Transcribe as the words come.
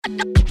Hey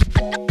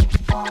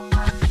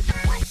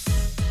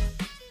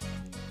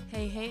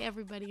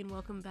everybody, and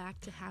welcome back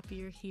to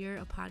Happier Here,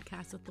 a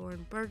podcast with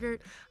Lauren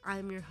Bergert.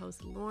 I'm your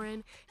host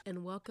Lauren,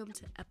 and welcome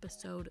to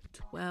episode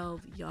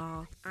 12,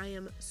 y'all. I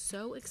am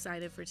so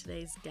excited for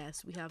today's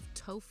guest. We have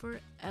Topher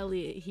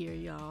Elliott here,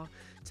 y'all.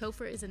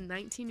 Topher is a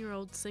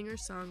 19-year-old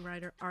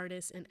singer-songwriter,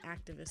 artist, and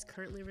activist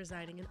currently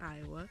residing in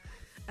Iowa.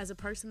 As a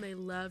person, they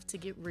love to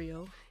get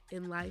real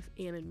in life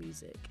and in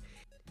music.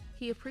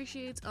 He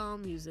appreciates all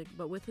music,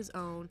 but with his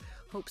own,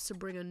 hopes to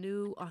bring a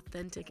new,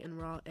 authentic, and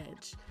raw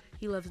edge.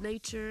 He loves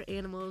nature,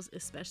 animals,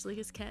 especially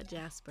his cat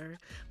Jasper,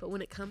 but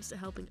when it comes to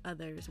helping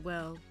others,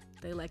 well,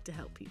 they like to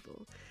help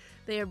people.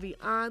 They are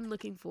beyond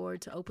looking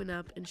forward to open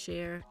up and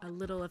share a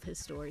little of his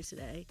story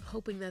today,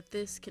 hoping that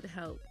this can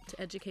help to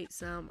educate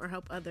some or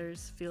help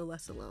others feel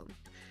less alone.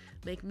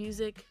 Make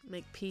music,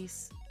 make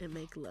peace, and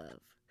make love.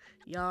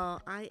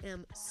 Y'all, I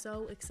am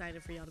so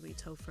excited for y'all to meet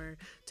Topher.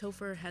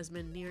 Topher has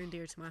been near and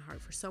dear to my heart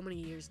for so many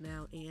years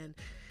now, and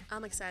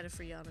I'm excited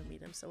for y'all to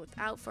meet him. So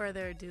without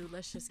further ado,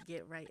 let's just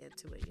get right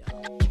into it,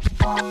 y'all.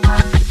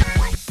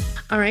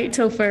 All right,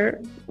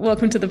 Topher,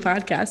 welcome to the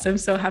podcast. I'm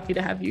so happy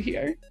to have you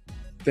here.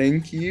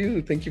 Thank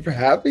you. Thank you for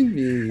having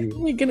me. Oh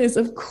my goodness,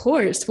 of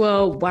course.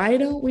 Well, why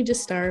don't we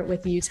just start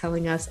with you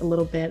telling us a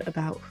little bit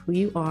about who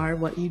you are,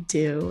 what you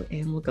do,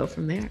 and we'll go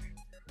from there.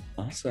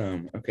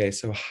 Awesome. Okay,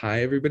 so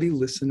hi everybody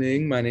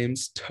listening. My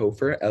name's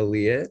Topher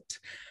Elliott.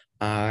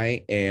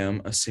 I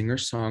am a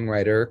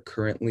singer-songwriter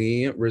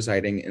currently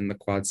residing in the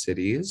Quad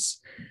Cities.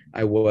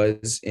 I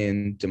was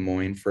in Des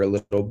Moines for a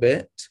little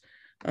bit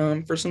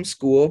for some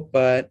school,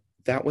 but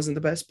that wasn't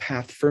the best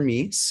path for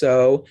me.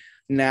 So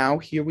now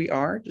here we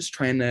are, just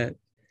trying to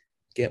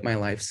get my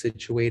life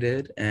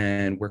situated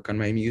and work on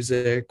my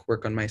music,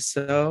 work on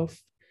myself,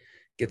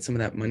 get some of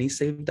that money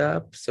saved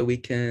up so we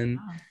can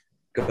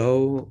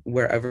go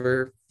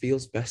wherever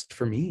feels best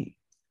for me.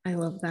 I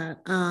love that.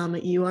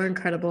 You are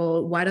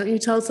incredible. Why don't you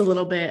tell us a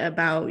little bit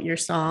about your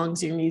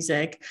songs, your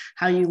music,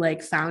 how you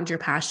found your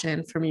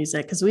passion for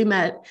music? Because we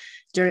met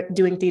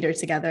doing theater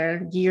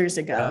together years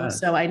ago. Yeah.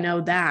 So I know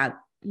that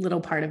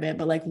little part of it,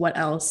 but what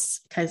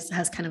else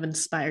has kind of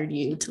inspired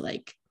you to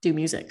do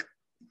music?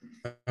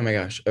 Oh my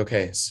gosh.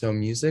 Okay. So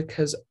music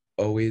has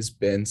always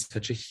been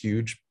such a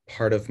huge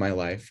part of my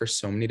life for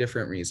so many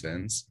different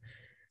reasons.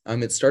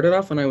 It started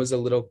off when I was a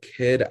little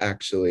kid,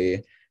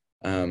 actually.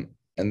 And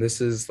this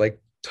is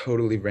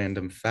totally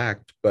random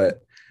fact,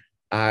 but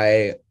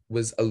I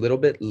was a little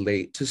bit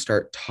late to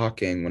start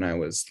talking when I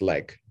was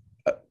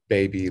a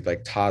baby,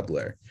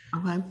 toddler.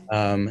 Okay.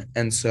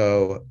 And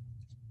so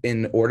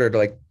in order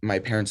to my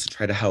parents to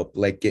try to help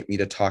get me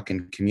to talk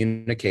and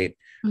communicate,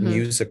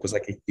 music was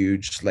a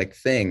huge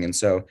thing. And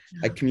so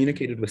I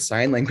communicated with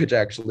sign language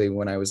actually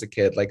when I was a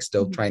kid,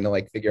 still trying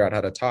to figure out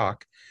how to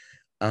talk.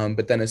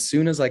 But then as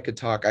soon as I could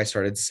talk, I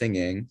started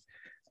singing.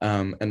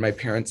 And my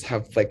parents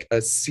have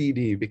a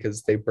CD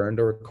because they burned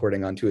a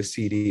recording onto a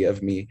CD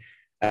of me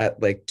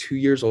at 2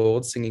 years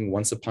old singing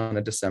Once Upon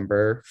a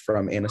December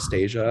from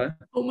Anastasia.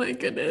 Oh my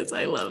goodness,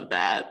 I love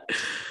that.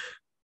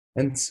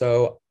 And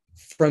so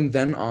from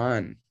then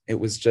on, it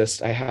was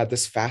just, I had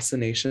this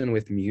fascination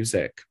with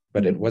music,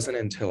 but it wasn't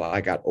until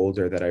I got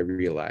older that I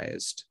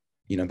realized,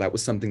 that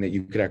was something that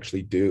you could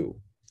actually do.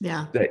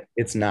 Yeah. That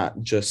it's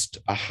not just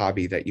a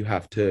hobby that you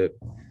have to,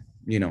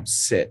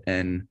 sit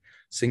and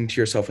sing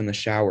to yourself in the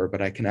shower,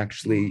 but I can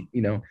actually,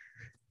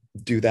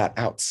 do that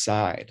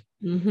outside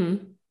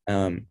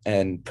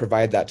and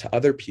provide that to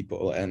other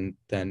people. And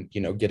then,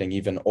 getting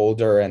even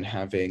older and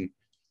having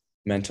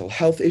mental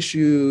health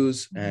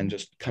issues and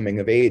just coming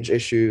of age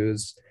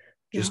issues,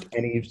 just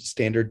any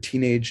standard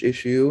teenage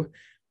issue,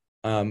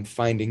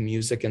 finding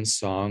music and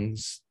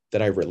songs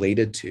that I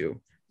related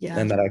to.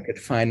 And that I could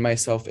find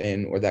myself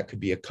in, or that could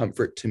be a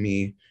comfort to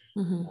me,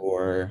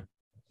 or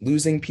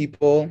losing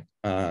people,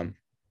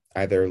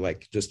 either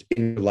just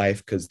in your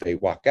life because they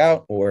walk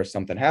out or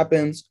something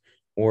happens,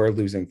 or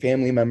losing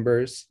family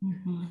members,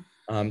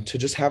 to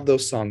just have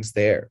those songs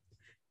there.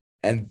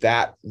 And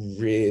that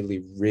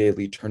really,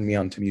 really turned me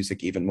on to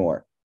music even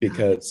more,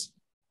 because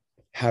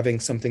having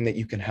something that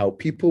you can help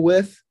people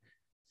with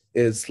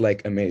is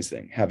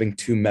amazing. Having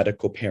two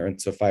medical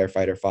parents, a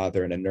firefighter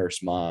father and a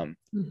nurse mom,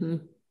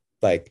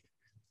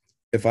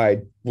 if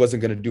I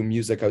wasn't going to do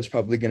music, I was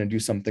probably going to do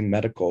something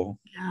medical.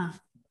 Yeah.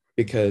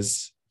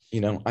 Because,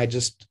 I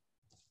just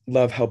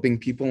love helping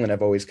people, and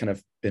I've always kind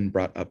of been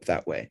brought up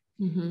that way.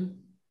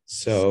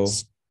 So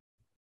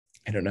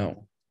I don't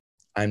know.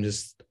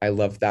 I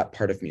love that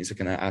part of music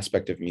and that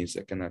aspect of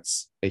music. And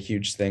that's a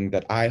huge thing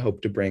that I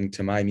hope to bring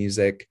to my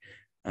music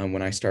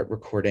when I start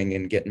recording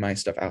and getting my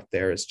stuff out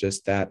there, is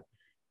just that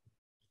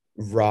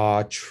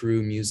raw,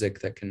 true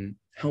music that can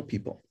help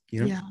people,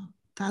 Yeah.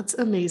 That's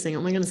amazing.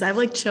 Oh my goodness. I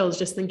have chills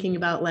just thinking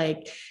about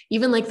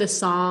even the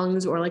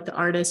songs or the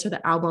artists or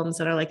the albums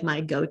that are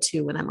my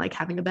go-to when I'm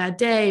having a bad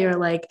day or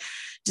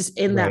just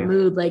in that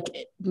mood.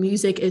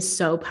 Music is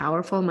so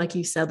powerful. And like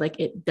you said,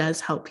 it does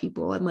help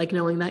people. And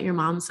knowing that your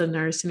mom's a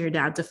nurse and your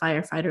dad's a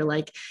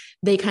firefighter,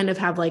 they kind of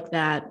have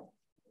that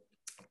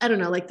I don't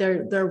know, like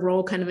their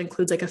role kind of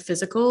includes like a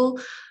physical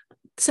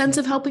sense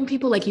of helping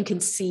people. Like you can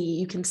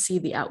see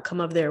the outcome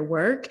of their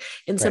work.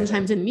 And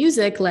sometimes in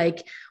music,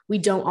 like we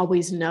don't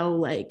always know,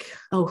 like,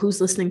 oh, who's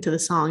listening to the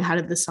song? How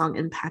did the song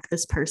impact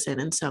this person?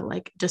 And so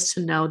like, just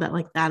to know that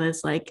like, that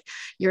is like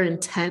your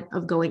intent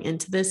of going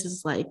into this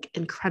is like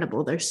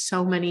incredible. There's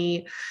so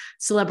many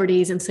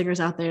celebrities and singers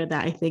out there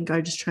that I think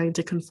are just trying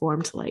to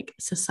conform to like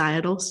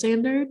societal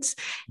standards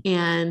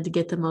and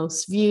get the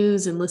most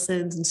views and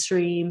listens and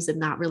streams, and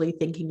not really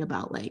thinking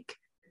about like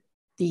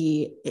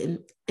the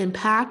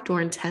impact or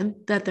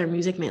intent that their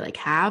music may like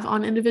have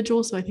on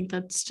individuals. So I think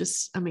that's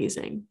just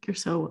amazing. You're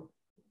so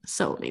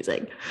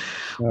amazing.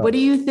 Yeah. What do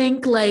you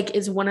think like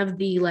is one of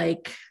the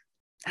like,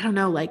 I don't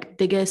know, like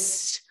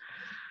biggest,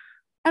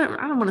 I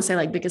don't want to say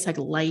like biggest like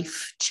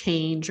life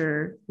change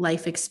or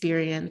life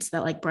experience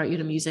that like brought you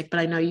to music, but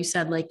I know you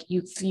said like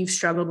you've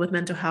struggled with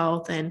mental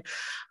health and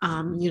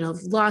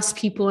lost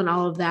people and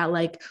all of that.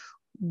 Like,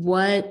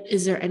 what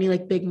is there any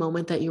like big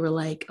moment that you were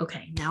like,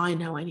 okay, now I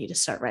know I need to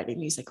start writing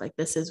music, like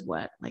this is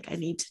what like I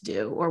need to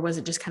do? Or was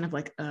it just kind of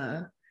like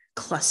a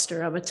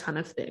cluster of a ton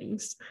of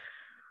things?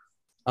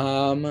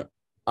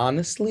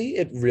 Honestly,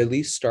 it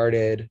really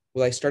started,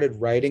 I started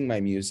writing my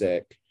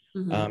music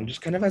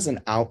just kind of as an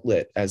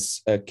outlet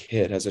as a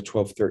kid, as a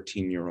 12,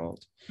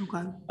 13-year-old.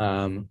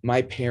 Okay.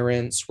 My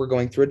parents were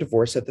going through a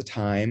divorce at the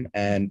time,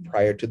 and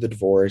prior to the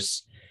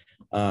divorce,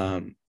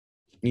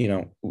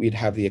 we'd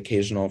have the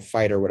occasional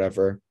fight or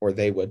whatever, or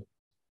they would.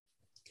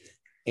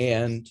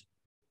 And,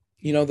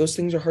 those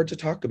things are hard to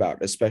talk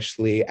about,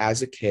 especially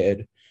as a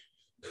kid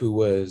who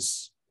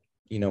was,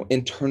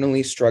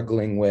 internally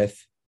struggling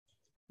with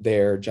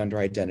their gender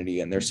identity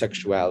and their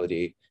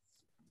sexuality,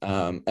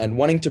 and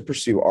wanting to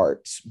pursue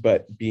arts,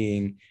 but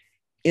being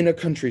in a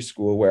country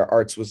school where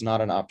arts was not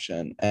an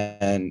option.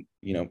 And,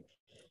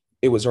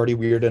 it was already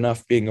weird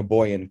enough being a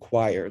boy in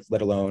choir,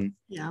 let alone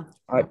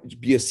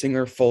be a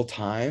singer full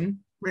time.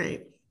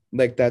 Right.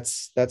 Like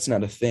that's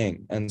not a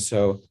thing. And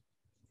so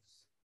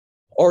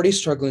already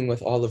struggling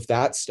with all of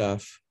that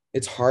stuff,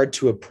 it's hard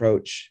to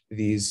approach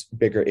these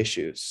bigger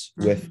issues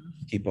with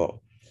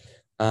people.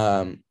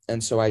 And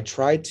so I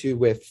tried to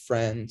with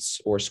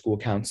friends or school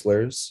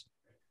counselors,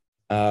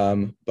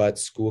 but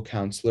school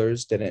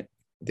counselors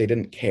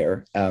didn't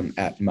care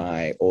at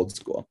my old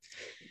school.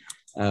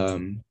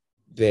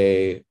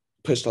 They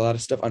pushed a lot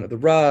of stuff under the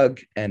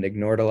rug and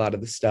ignored a lot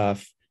of the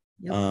stuff.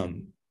 Yep.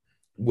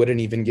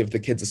 Wouldn't even give the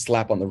kids a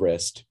slap on the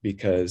wrist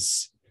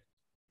because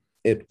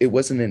it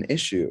wasn't an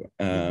issue,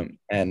 and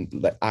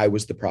I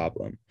was the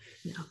problem.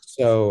 Yeah.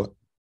 So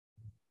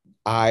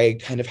I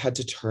kind of had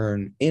to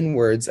turn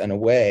inwards and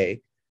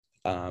away,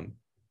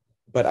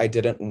 but I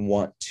didn't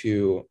want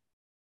to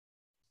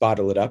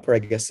bottle it up, or I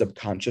guess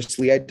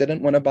subconsciously I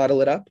didn't want to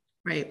bottle it up.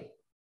 Right.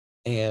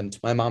 And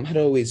my mom had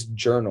always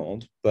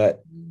journaled,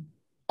 but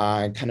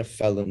I kind of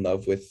fell in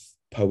love with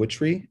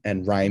poetry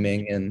and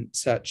rhyming and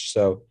such.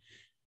 So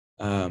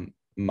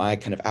my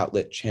kind of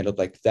outlet channeled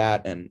like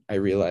that. And I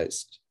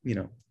realized,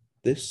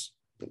 this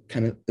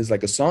kind of is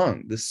like a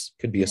song. This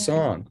could be a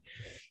song,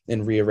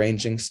 and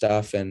rearranging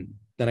stuff. And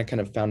then I kind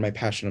of found my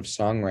passion of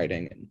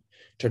songwriting and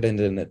turned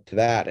into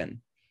that. And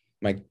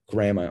my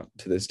grandma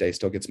to this day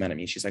still gets mad at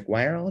me. She's like,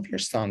 why are all of your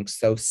songs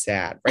so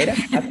sad? Write a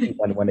happy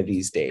one of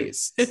these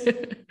days.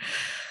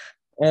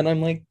 And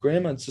I'm like,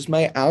 Grandma, it's just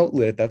my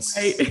outlet. That's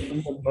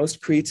where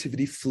most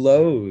creativity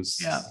flows.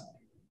 Yeah.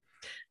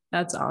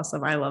 That's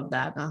awesome. I love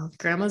that.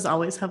 Grandmas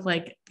always have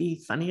like the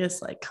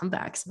funniest like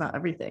comebacks about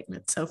everything.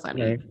 It's so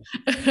funny.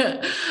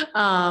 Right.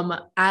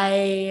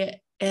 I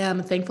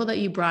am thankful that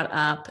you brought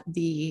up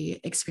the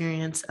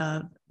experience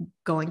of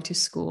going to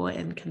school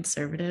in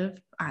conservative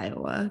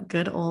Iowa,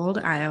 good old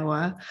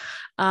Iowa.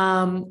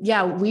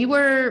 We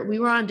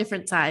were on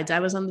different sides. I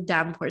was on the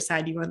Davenport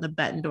side. You were on the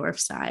Bettendorf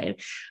side.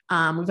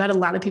 We've had a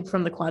lot of people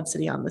from the Quad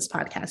City on this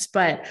podcast,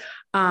 but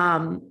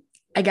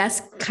I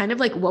guess kind of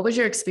like, what was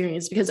your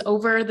experience? Because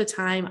over the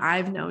time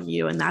I've known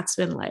you, and that's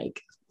been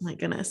like, my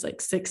goodness,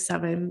 like 6,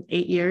 7,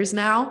 8 years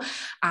now,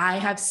 I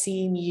have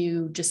seen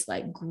you just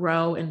like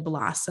grow and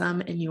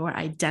blossom in your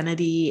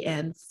identity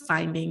and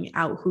finding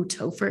out who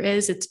Topher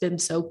is. It's been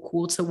so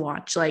cool to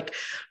watch like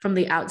from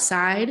the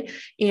outside.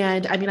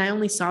 And I mean, I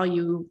only saw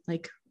you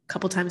like a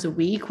couple times a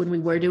week when we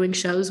were doing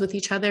shows with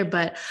each other,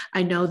 but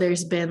I know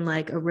there's been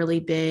like a really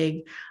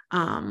big,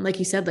 like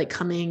you said, like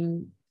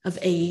coming of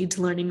age,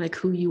 learning like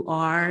who you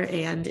are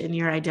and in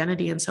your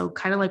identity. And so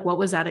kind of like, what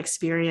was that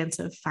experience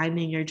of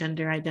finding your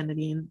gender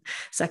identity and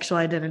sexual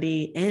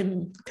identity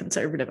in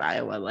conservative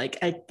Iowa? Like,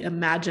 I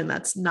imagine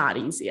that's not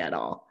easy at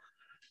all.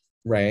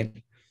 Right.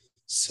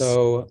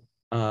 So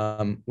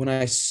when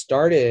I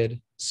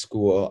started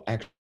school, I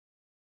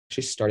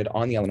actually started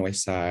on the Illinois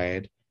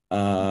side,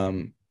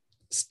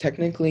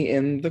 technically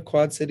in the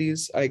Quad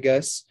Cities, I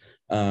guess,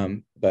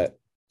 but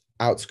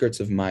outskirts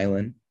of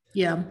Milan.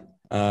 Yeah.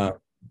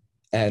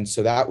 And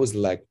so that was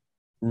like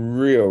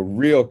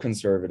real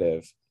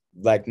conservative.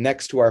 Like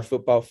next to our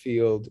football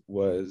field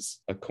was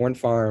a corn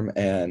farm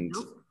and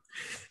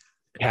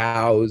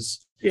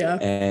cows. Yeah.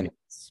 And it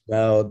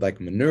smelled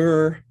like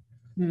manure.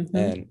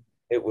 And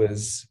it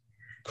was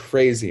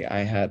crazy. I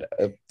had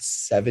a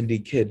 70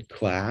 kid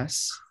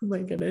class. Oh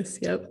my goodness.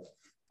 Yep.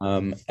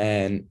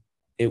 And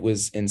it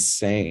was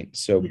insane.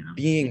 So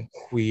being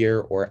queer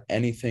or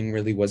anything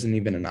really wasn't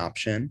even an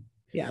option.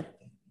 Yeah.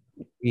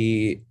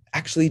 We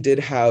actually did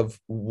have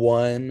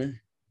one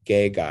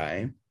gay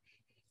guy.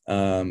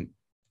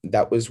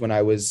 That was when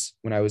I was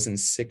in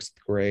 6th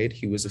grade.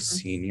 He was a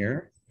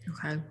senior.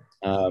 Okay.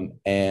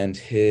 And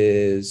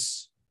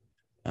his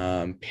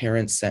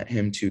parents sent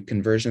him to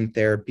conversion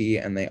therapy,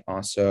 and they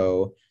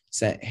also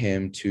sent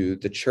him to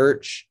the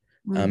church,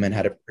 and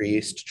had a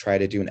priest try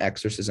to do an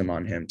exorcism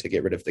on him to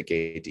get rid of the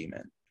gay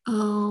demon.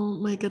 Oh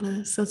my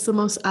goodness. That's the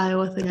most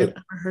Iowa thing I've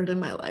ever heard in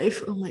my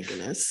life. Oh my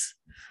goodness.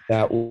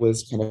 That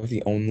was kind of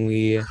the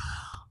only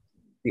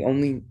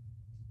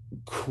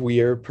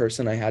queer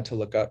person I had to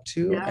look up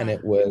to, and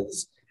it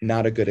was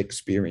not a good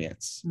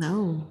experience.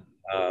 No.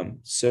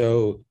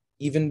 So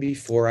even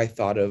before I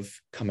thought of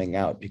coming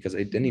out, because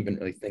I didn't even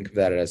really think of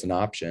that as an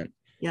option.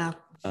 Yeah.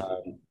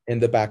 In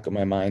the back of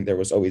my mind, there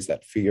was always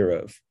that fear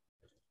of,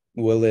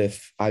 well,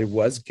 if I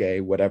was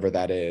gay, whatever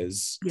that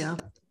is,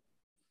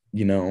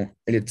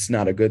 it's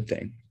not a good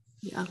thing.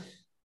 Yeah.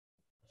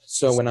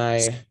 So when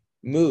I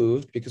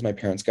moved, because my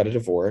parents got a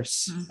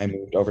divorce, I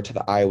moved over to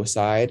the Iowa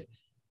side,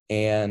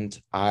 and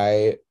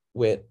I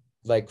went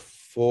like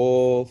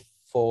full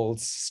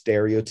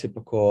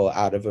stereotypical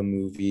out of a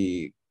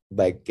movie,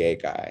 like gay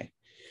guy.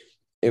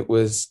 It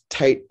was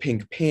tight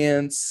pink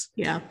pants,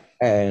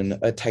 and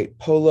a tight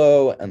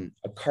polo and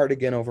a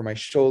cardigan over my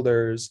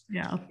shoulders.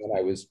 Yeah. And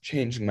I was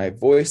changing my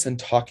voice and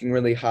talking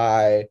really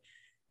high,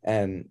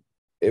 and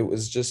it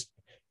was just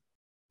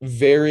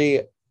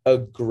very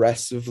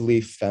aggressively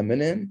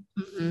feminine.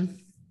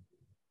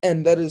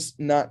 And that is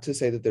not to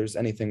say that there's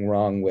anything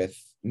wrong with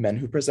men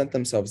who present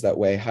themselves that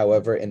way.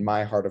 However, in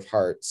my heart of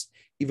hearts,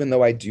 even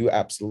though I do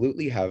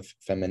absolutely have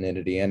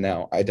femininity and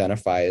now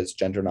identify as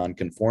gender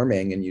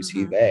non-conforming and use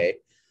he, they,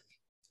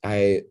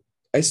 I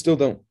still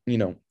don't,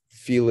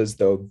 feel as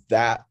though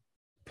that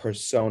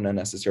persona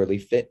necessarily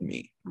fit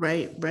me.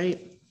 Right.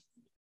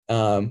 But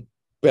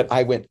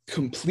I went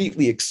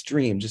completely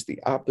extreme, just the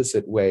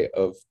opposite way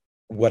of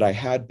what I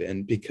had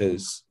been,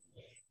 because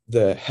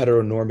the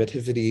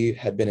heteronormativity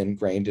had been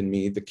ingrained in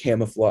me, the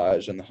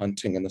camouflage and the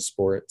hunting and the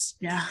sports.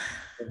 Yeah.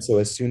 And so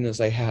as soon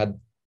as I had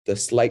the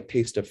slight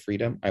taste of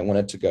freedom, I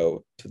wanted to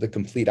go to the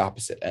complete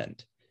opposite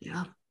end.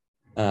 Yeah.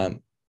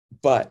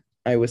 But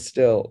I was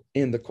still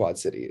in the Quad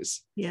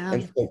Cities. Yeah.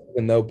 And so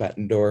even though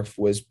Bettendorf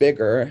was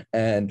bigger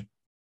and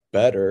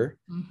Betterdorf,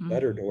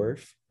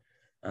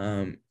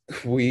 I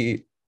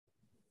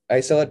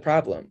still had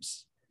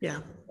problems. Yeah.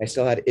 I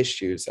still had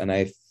issues. And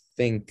I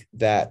think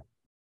that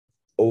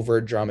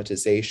over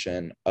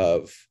dramatization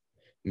of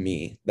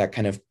me, that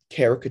kind of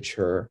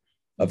caricature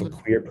of a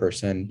queer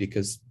person,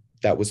 because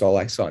that was all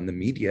I saw in the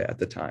media at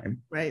the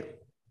time. Right.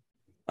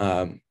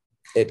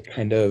 It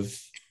kind of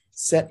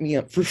set me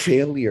up for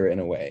failure in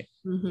a way,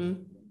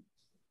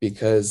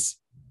 because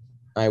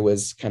I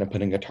was kind of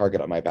putting a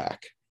target on my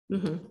back.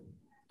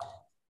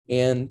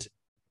 And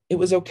it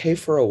was okay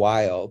for a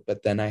while,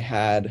 but then I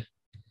had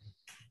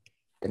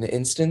an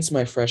instance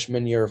my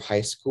freshman year of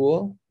high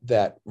school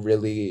that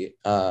really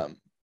was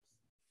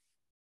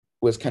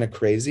kind of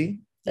crazy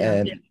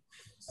and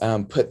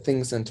put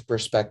things into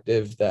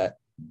perspective that,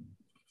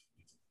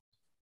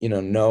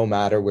 no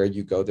matter where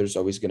you go, there's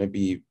always going to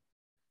be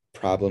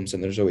problems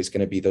and there's always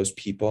going to be those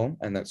people.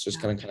 And that's just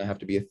going to kind of have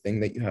to be a thing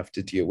that you have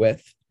to deal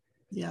with.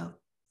 Yeah.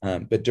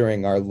 But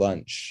during our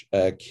lunch,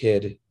 a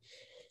kid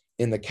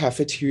in the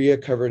cafeteria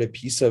covered a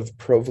piece of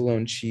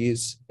provolone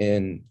cheese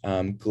in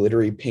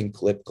glittery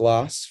pink lip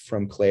gloss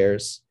from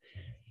Claire's,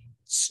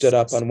 stood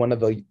up on one of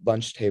the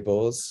lunch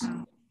tables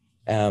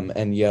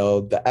and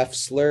yelled the F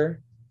slur,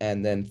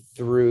 and then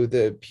threw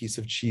the piece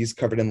of cheese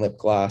covered in lip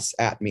gloss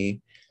at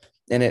me.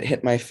 And it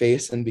hit my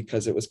face. And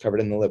because it was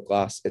covered in the lip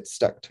gloss, it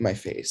stuck to my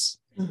face.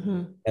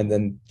 And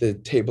then the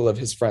table of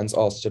his friends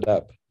all stood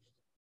up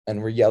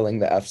and were yelling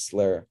the F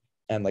slur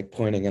and like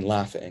pointing and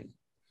laughing.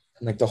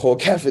 And like the whole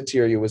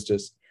cafeteria was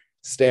just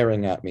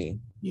staring at me.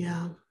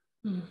 Yeah.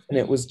 And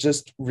it was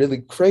just really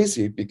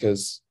crazy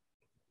because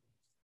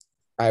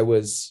I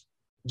was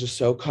just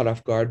so caught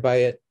off guard by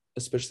it,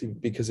 especially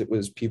because it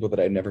was people that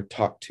I'd never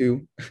talked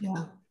to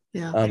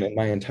in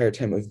my entire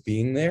time of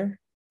being there.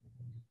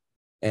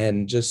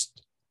 And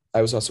just,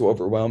 I was also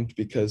overwhelmed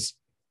because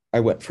I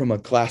went from a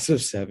class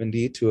of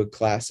 70 to a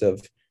class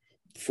of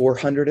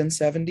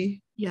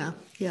 470.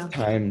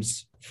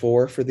 Times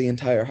 4 for the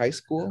entire high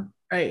school.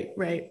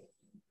 Right.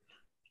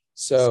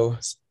 So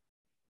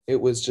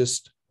it was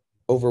just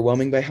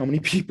overwhelming by how many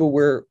people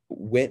were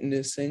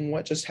witnessing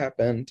what just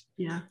happened.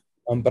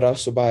 But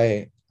also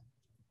by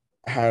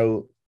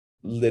how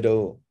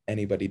little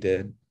anybody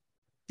did.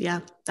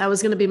 Yeah, that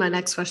was going to be my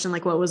next question.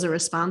 Like, what was the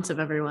response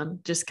of everyone?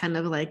 Just kind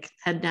of like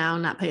head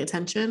down, not pay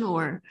attention,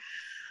 or?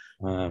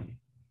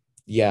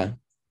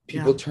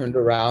 People turned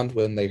around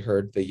when they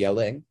heard the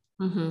yelling.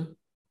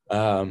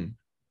 A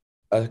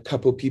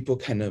couple people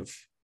kind of,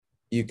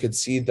 you could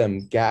see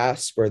them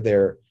gasp, or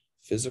their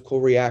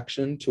physical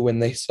reaction to when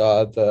they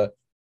saw the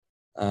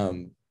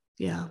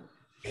yeah,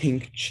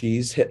 pink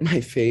cheese hit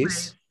my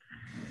face.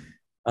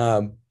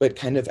 But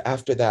kind of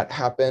after that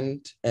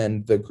happened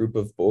and the group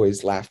of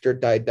boys' laughter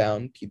died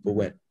down, people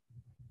went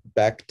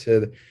back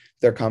to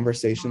their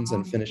conversations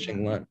and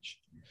finishing lunch.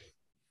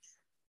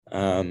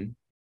 And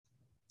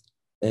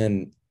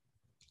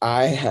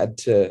I had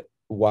to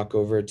walk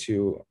over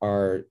to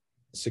our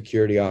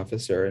security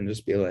officer and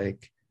just be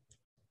like,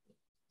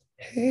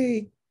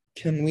 hey,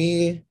 can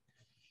we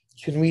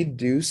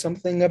do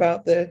something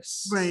about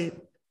this? right.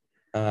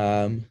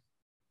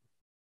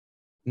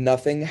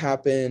 Nothing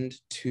happened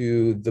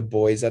to the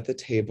boys at the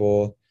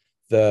table.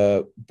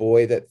 The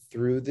boy that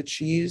threw the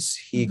cheese,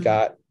 he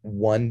got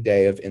 1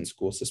 day of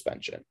in-school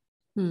suspension.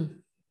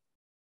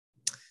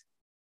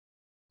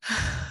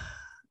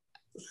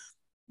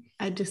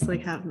 I just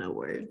like have no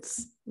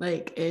words.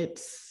 Like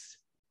it's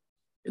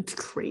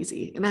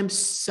crazy. And I'm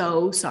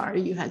so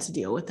sorry you had to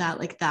deal with that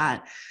like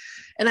that.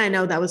 And I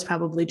know that was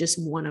probably just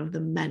one of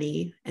the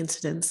many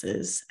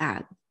incidences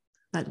at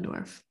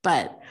Bettendorf,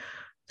 but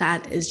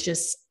that is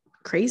just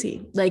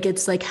crazy. Like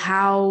it's like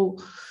how,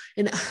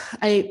 and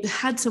I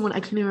had someone, I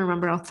can't even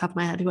remember off the top of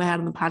my head who I had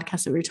on the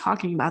podcast that we were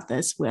talking about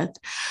this with,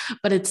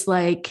 but it's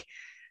like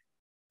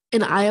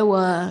in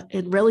Iowa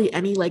and really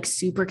any like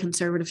super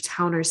conservative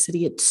town or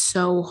city, it's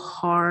so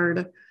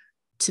hard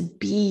to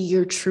be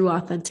your true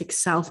authentic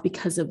self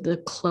because of the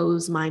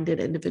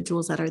closed-minded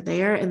individuals that are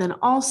there. And then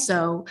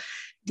also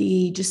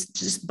the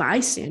just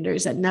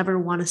bystanders that never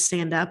want to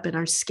stand up and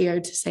are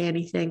scared to say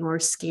anything or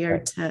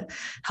scared to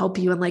help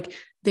you. And like,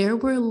 there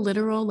were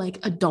literal like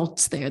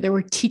adults there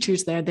were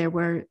teachers there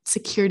were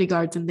security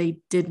guards, and they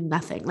did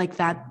nothing. Like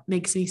that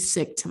makes me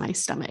sick to my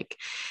stomach.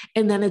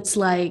 And then it's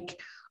like,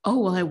 oh,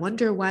 well, I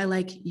wonder why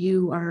like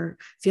you are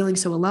feeling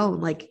so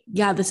alone. Like,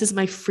 yeah, this is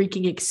my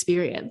freaking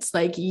experience.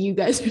 Like you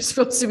guys are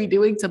supposed to be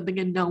doing something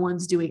and no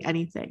one's doing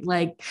anything.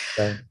 Like,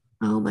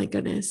 oh my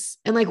goodness.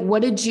 And like,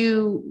 what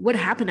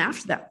happened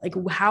after that? Like,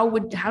 how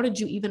did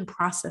you even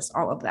process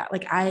all of that?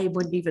 Like, I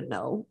wouldn't even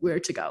know where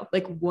to go.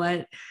 Like,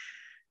 what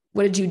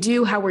did you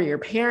do? How were your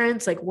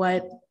parents? Like,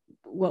 what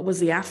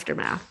was the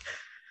aftermath?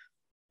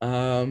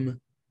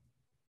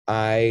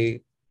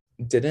 I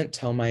didn't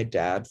tell my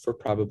dad for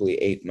probably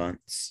 8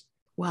 months.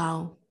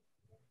 Wow.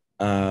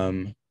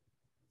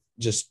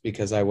 Just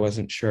because I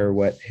wasn't sure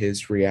what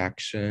his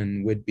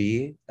reaction would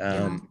be.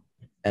 And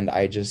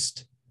I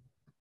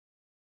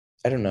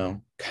don't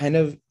know,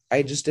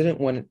 I just didn't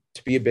want it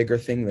to be a bigger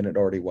thing than it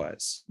already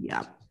was.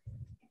 Yeah.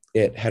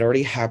 It had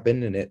already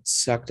happened and it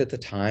sucked at the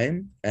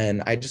time.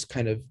 And I just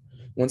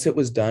once it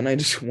was done, I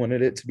just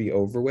wanted it to be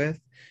over with.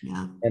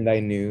 Yeah. And I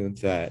knew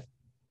that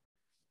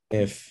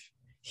if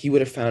he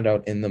would have found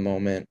out in the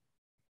moment,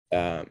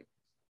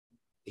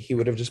 he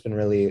would have just been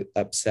really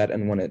upset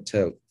and wanted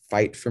to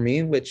fight for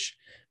me, which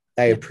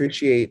I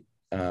appreciate,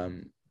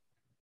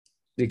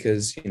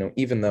 because,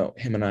 even though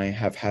him and I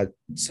have had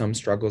some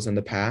struggles in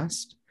the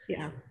past,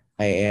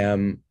 I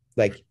am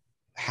like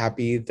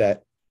happy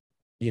that,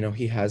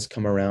 he has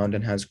come around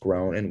and has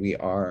grown, and we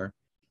are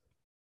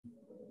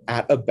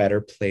at a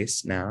better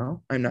place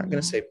now. I'm not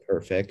going to say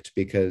perfect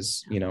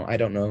because, I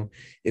don't know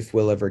if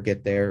we'll ever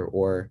get there,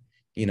 or,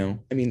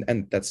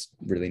 and that's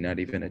really not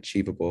even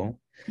achievable.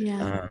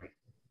 Yeah.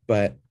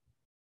 But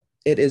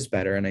it is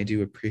better, and I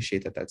do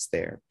appreciate that that's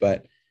there.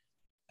 But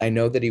I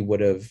know that he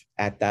would have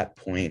at that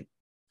point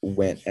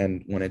went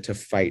and wanted to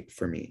fight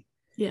for me.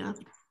 Yeah.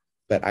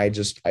 But I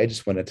just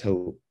wanted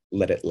to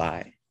let it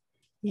lie.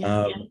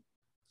 Yeah.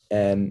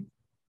 And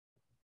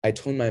I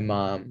told my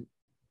mom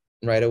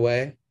right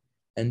away,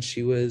 and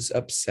she was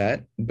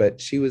upset, but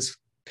she was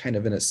kind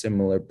of in a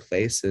similar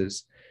place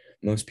as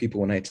most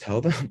people when I tell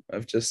them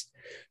of just,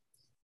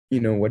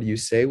 what do you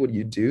say? What do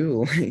you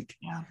do? Like,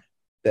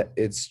 that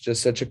it's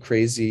just such a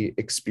crazy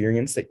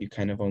experience that you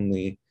kind of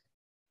only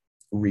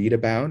read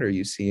about or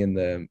you see in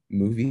the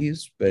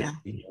movies, but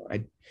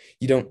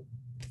you don't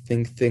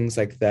think things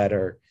like that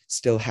are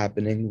still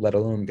happening, let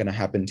alone going to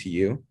happen to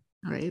you.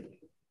 Right.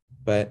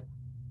 But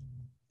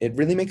it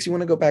really makes you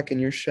want to go back in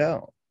your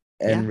shell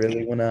and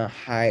really want to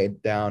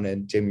hide down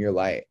and dim your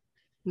light.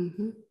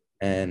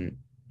 And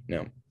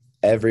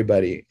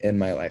everybody in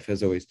my life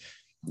has always,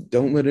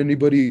 don't let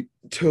anybody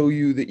tell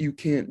you that you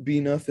can't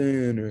be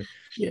nothing, or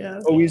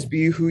always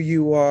be who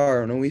you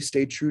are and always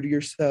stay true to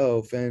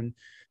yourself and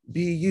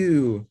be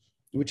you,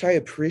 which I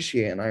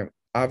appreciate. And I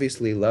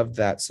obviously love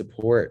that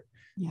support.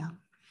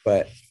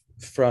 But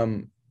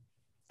from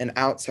an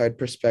outside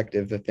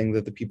perspective, the thing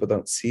that the people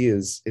don't see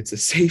is it's a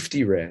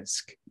safety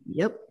risk.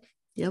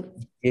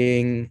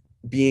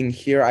 Being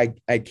here,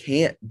 I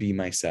can't be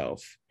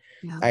myself.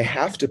 I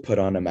have to put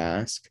on a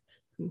mask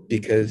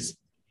because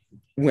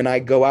when I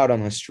go out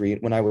on the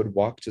street, when I would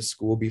walk to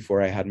school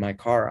before I had my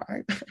car,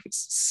 I was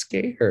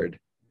scared,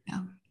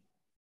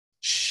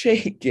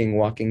 shaking,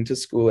 walking to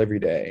school every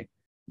day.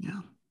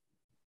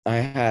 I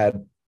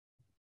had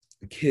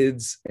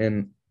kids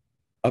in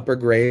upper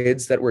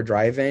grades that were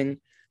driving.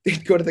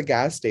 They'd go to the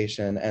gas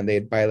station and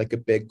they'd buy like a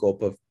big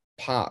gulp of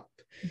pop.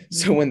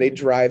 So when they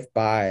drive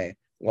by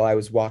while I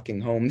was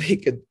walking home, they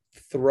could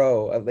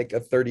throw like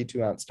a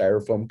 32-ounce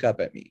styrofoam cup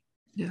at me.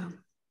 Yeah.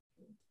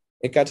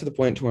 It got to the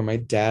point to where my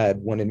dad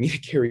wanted me to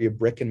carry a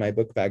brick in my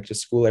book bag to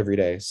school every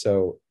day.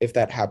 So if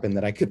that happened,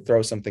 that I could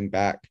throw something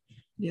back.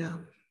 Yeah.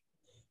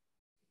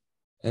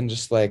 And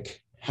just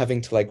like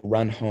having to like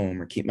run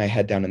home or keep my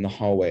head down in the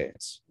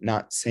hallways,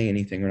 not say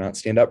anything or not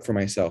stand up for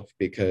myself,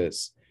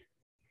 because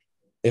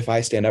if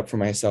I stand up for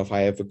myself,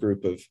 I have a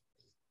group of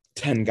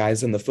 10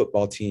 guys on the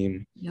football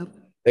team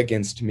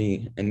against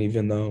me. And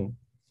even though,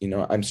 you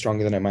know, I'm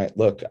stronger than I might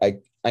look,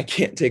 I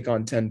can't take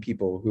on 10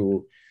 people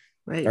who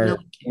are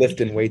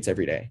lifting weights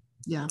every day.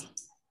 Yeah.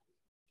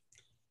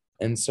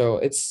 And so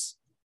it's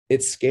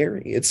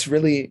scary. It's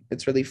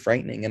really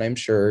frightening. And I'm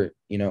sure,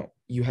 you know,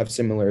 you have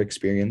similar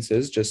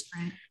experiences, just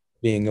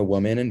being a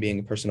woman and being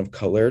a person of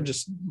color,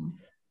 just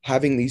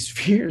having these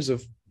fears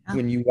of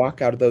when you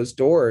walk out of those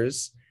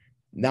doors,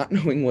 not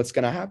knowing what's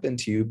going to happen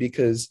to you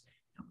because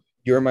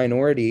you're a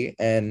minority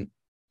and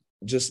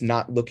just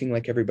not looking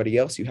like everybody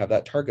else. You have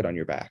that target on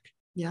your back.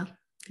 Yeah.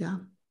 Yeah,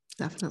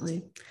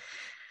 definitely.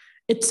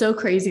 It's so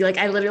crazy. Like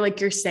I literally,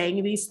 like you're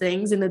saying these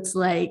things and it's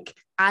like,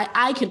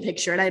 I can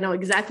picture it. I know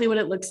exactly what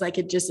it looks like.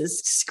 It just is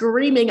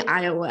screaming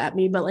Iowa at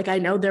me, but like, I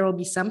know there will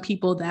be some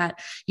people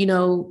that, you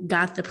know,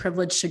 got the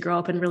privilege to grow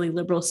up in really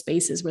liberal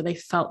spaces where they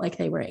felt like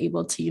they were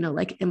able to, you know,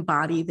 like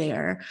embody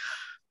their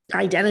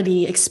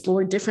identity,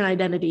 explore different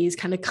identities,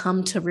 kind of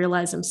come to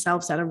realize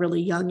themselves at a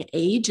really young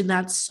age. And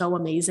that's so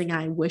amazing.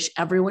 I wish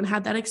everyone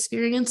had that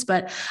experience,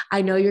 but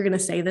I know you're going to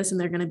say this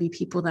and they're going to be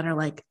people that are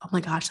like, oh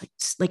my gosh,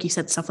 like you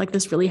said, stuff like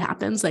this really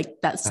happens.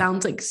 Like that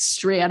sounds like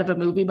straight out of a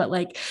movie, but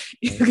like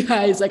you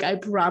guys, like, I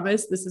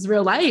promise this is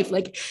real life.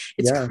 Like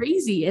it's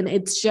crazy. And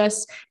it's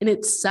just, and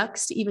it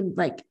sucks to even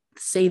like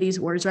say these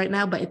words right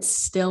now, but it's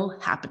still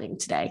happening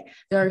today.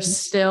 There are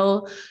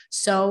still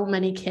so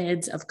many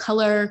kids of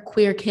color,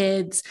 queer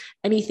kids,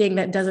 anything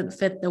that doesn't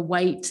fit the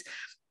white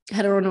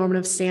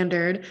heteronormative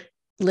standard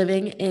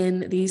living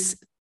in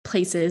these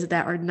places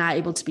that are not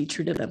able to be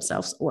true to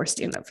themselves or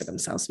stand up for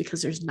themselves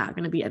because there's not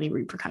going to be any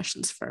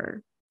repercussions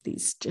for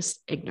these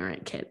just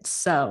ignorant kids.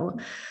 So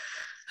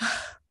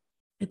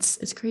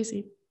it's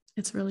crazy.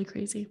 It's really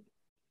crazy.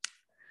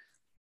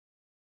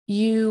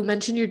 You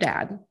mentioned your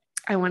dad.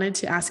 I wanted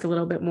to ask a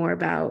little bit more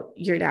about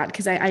your dad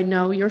because I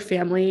know your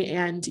family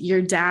and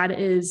your dad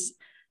is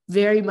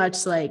very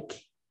much like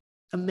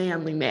a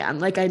manly man.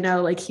 Like I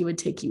know like he would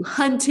take you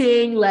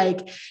hunting,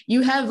 like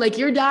you have like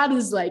your dad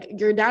is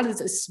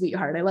a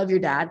sweetheart. I love your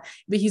dad,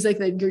 but he's like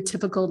your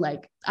typical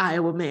like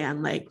Iowa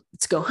man, like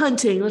let's go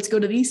hunting, let's go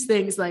to these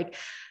things. Like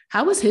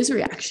how was his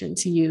reaction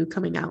to you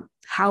coming out?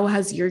 How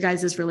has your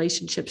guys'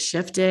 relationship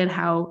shifted?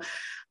 How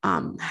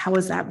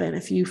has that been,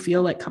 if you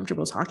feel like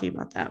comfortable talking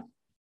about that?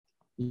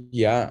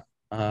 Yeah.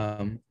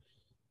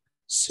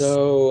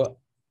 So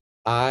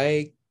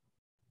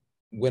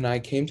when I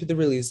came to the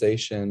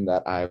realization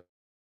that I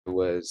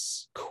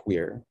was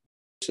queer,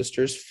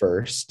 sisters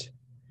first,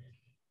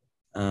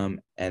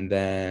 and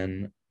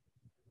then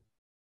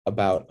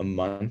about a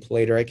month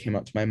later, I came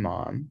up to my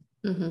mom,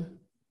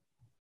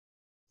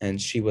 and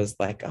she was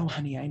like, "Oh,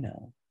 honey, I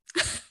know."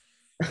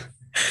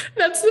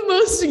 That's the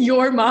most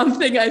your mom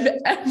thing I've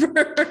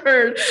ever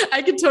heard.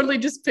 I can totally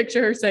just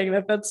picture her saying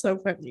that. That's so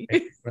funny.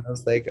 And I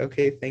was like,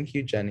 okay, thank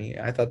you, Jenny.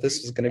 I thought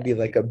this was going to be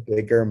like a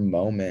bigger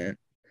moment.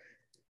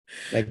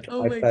 Like,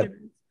 oh my goodness.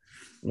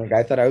 Like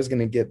I thought I was going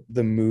to get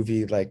the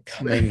movie like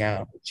coming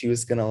out. She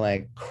was going to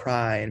like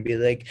cry and be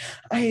like,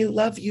 I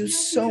love you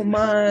so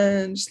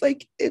much.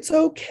 Like, it's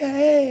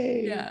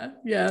okay. Yeah.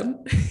 Yeah.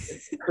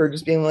 Her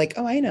just being like,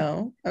 oh, I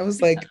know. I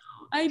was like,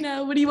 I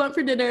know. What do you want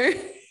for dinner?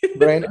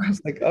 Right. I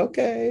was like,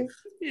 okay.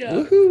 Yeah.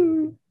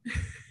 Woohoo.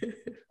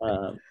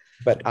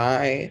 But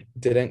I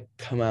didn't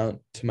come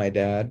out to my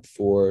dad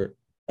for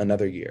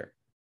another year.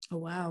 Oh,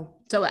 wow.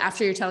 So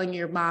after you're telling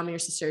your mom and your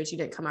sisters, you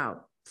didn't come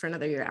out for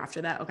another year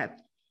after that? Okay.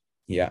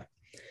 Yeah.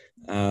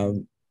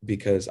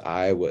 Because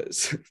I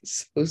was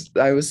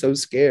so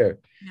scared.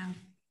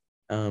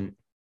 Yeah.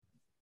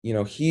 You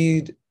know,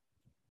 he'd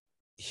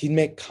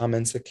make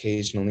comments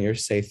occasionally or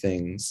say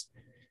things,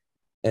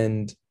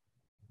 and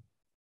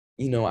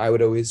you know, I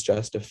would always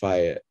justify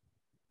it.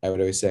 I would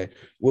always say,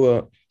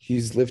 well,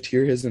 he's lived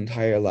here his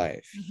entire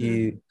life.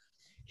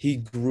 He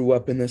grew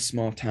up in this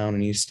small town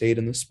and he stayed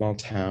in the small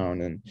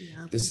town, and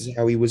this is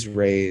how he was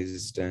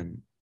raised, and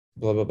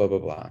blah, blah, blah, blah,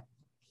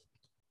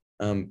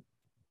 blah.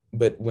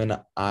 But when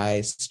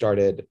I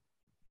started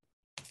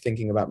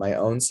thinking about my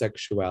own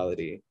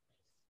sexuality,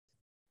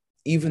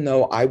 even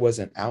though I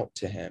wasn't out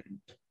to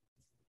him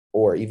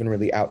or even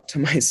really out to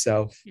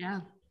myself,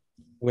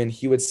 when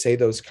he would say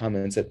those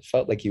comments, it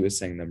felt like he was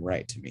saying them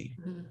right to me.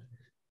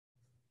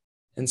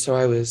 And so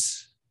I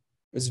was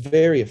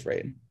very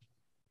afraid.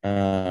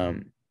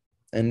 And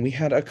we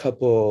had a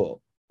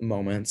couple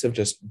moments of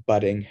just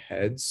butting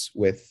heads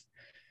with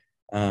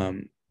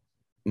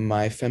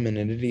my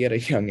femininity at a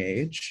young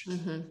age.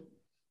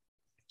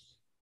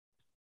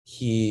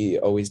 He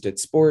always did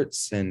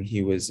sports, and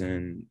he was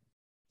in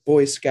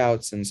Boy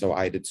Scouts, and so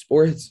I did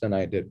sports and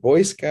I did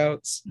Boy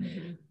Scouts.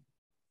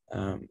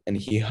 And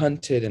he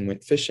hunted and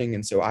went fishing,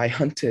 and so I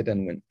hunted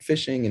and went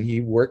fishing, and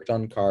he worked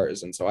on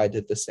cars, and so I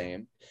did the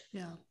same.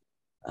 Yeah.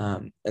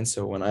 And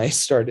so when I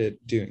started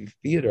doing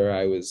theater,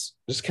 I was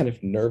just kind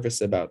of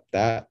nervous about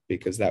that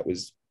because that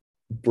was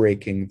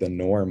breaking the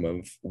norm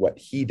of what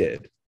he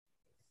did.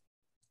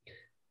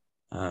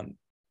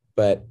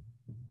 But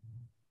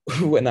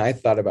when I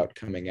thought about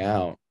coming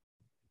out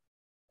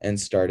and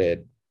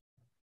started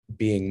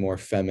being more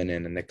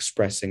feminine and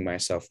expressing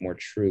myself more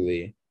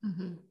truly,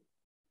 mm-hmm.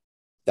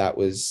 that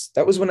was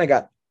when I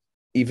got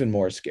even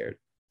more scared.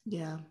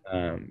 Yeah.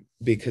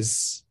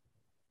 Because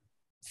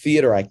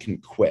theater I can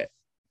quit.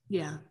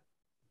 Yeah.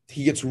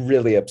 He gets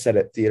really upset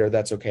at theater.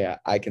 That's okay.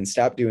 I can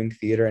stop doing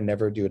theater and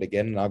never do it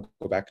again, and I'll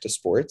go back to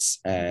sports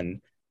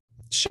and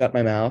shut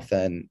my mouth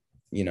and,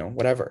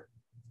 whatever.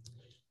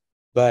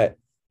 But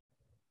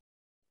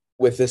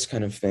with this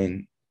kind of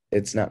thing,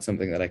 it's not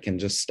something that I can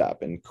just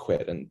stop and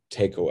quit and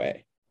take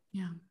away.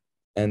 Yeah.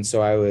 And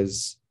so I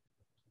was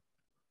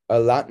a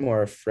lot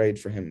more afraid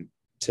for him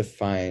to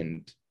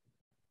find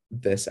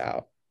this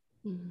out.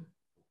 Mm-hmm.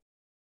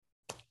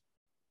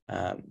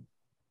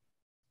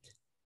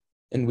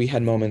 And we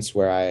had moments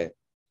where I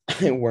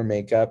wore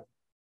makeup.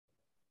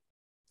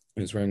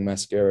 I was wearing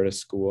mascara to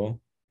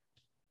school.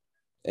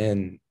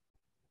 And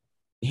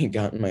he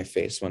got in my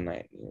face one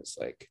night and he was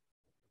like,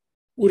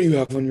 "What do you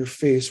have on your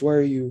face? Why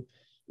are you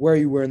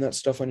wearing that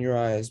stuff on your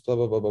eyes? Blah,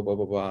 blah, blah, blah, blah,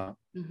 blah, blah."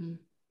 Mm-hmm.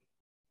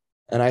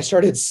 And I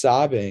started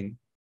sobbing.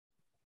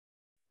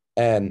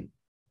 And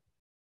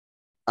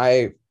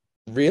I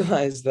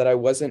realized that I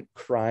wasn't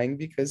crying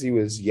because he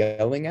was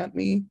yelling at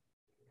me.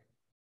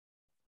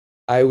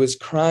 I was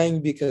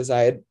crying because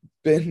I had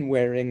been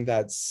wearing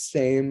that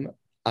same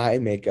eye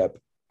makeup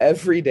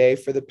every day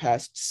for the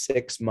past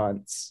 6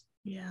 months.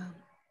 Yeah.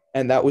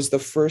 And that was the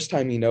first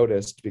time he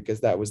noticed, because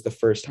that was the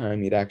first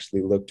time he'd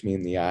actually looked me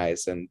in the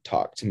eyes and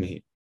talked to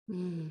me.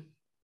 Mm.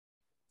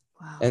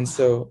 Wow. And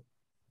so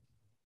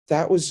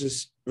that was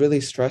just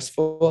really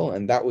stressful.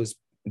 And that was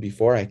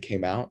before I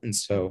came out. And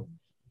so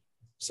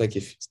it's like,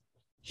 if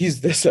he's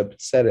this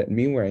upset at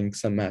me wearing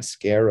some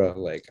mascara,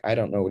 like, I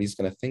don't know what he's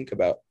going to think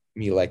about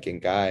me liking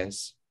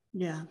guys.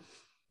 Yeah.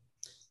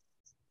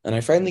 And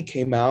I finally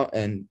came out,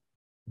 and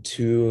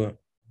to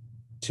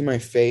my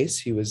face,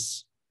 he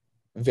was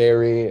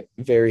very,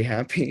 very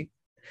happy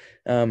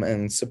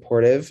and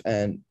supportive,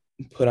 and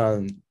put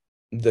on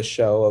the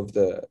show of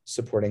the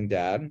supporting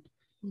dad.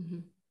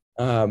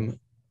 Mm-hmm.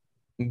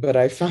 But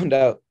I found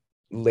out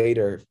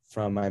later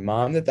from my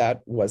mom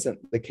that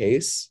wasn't the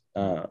case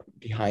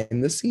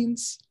behind the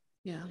scenes.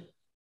 Yeah.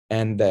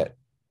 And that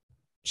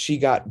she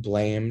got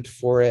blamed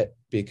for it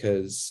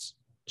because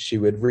she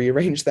would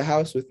rearrange the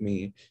house with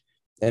me,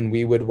 and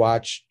we would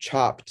watch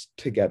Chopped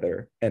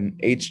together and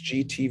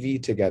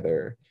HGTV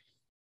together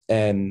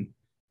and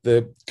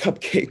the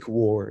Cupcake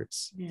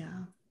Wars.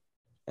 Yeah.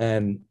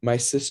 And my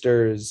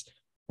sisters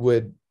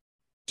would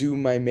do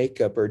my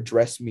makeup or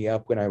dress me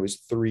up when I was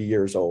 3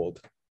 years old.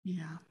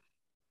 Yeah.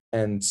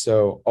 And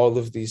so all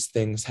of these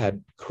things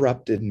had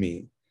corrupted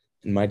me,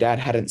 and my dad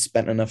hadn't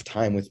spent enough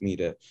time with me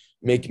to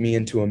make me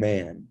into a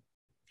man.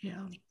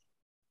 Yeah.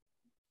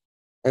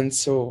 And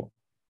so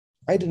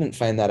I didn't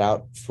find that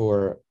out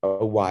for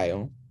a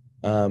while.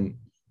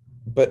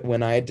 But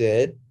when I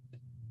did,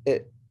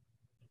 it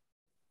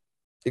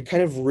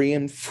kind of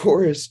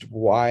reinforced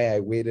why I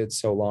waited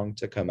so long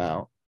to come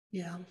out.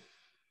 Yeah.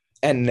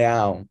 And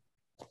now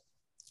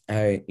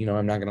I'm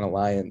not going to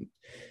lie and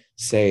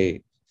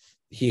say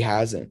he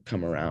hasn't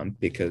come around,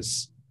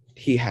 because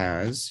he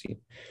has.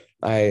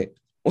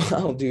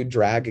 I'll do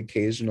drag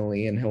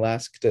occasionally, and he'll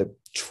ask to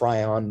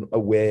try on a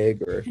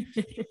wig, or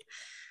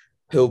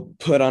he'll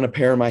put on a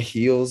pair of my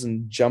heels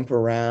and jump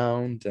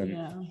around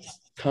and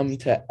come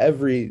to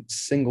every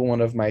single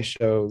one of my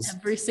shows.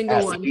 Every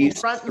single one,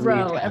 front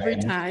row, every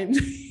time.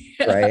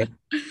 Right.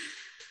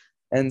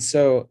 And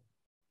so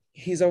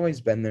he's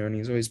always been there, and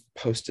he's always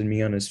posted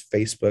me on his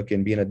Facebook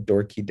and being a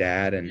dorky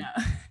dad. And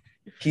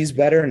he's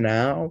better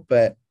now,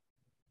 but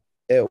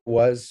it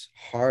was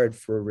hard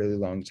for a really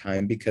long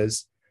time,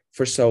 because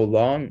for so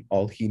long,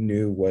 all he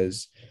knew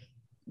was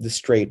the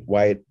straight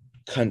white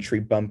country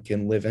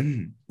bumpkin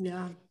living.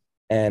 Yeah.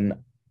 And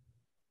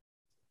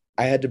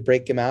I had to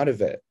break him out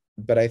of it.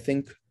 But I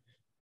think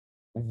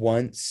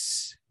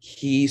once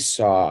he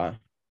saw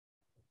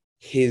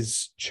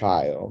his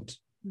child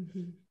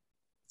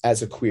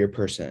as a queer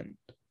person,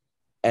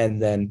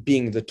 and then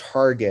being the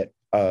target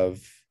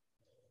of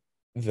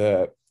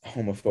the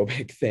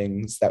homophobic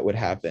things that would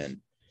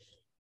happen,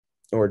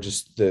 or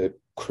just the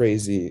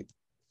crazy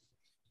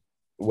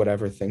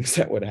whatever things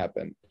that would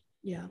happen.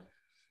 Yeah.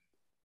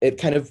 It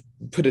kind of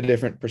put a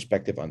different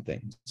perspective on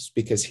things,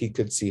 because he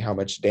could see how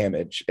much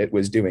damage it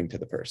was doing to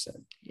the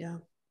person. Yeah.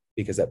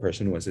 Because that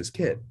person was his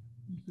kid.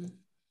 Mm-hmm.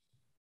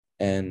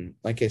 And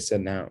like I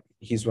said, now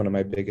he's one of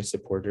my biggest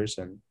supporters,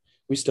 and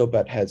we still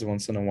butt heads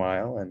once in a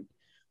while. And,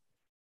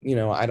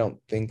 I don't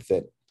think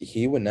that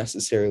he would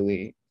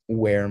necessarily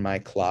wear my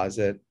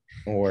closet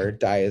or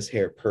dye his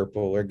hair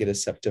purple or get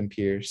his septum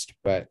pierced,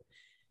 but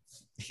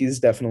he's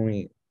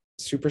definitely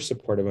super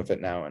supportive of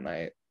it now, and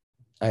I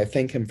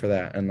thank him for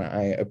that, and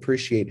I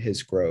appreciate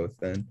his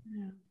growth. And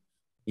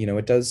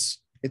it does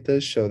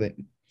show that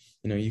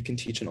you can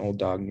teach an old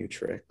dog new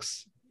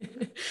tricks.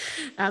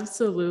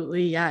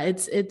 Absolutely. Yeah,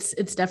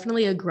 it's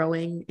definitely a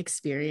growing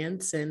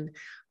experience. And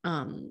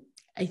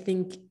I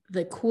think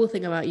the cool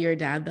thing about your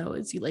dad, though,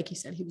 is like you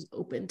said, he was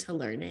open to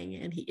learning,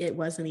 and it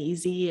wasn't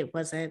easy. It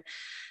wasn't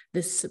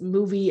this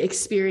movie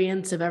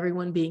experience of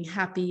everyone being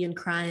happy and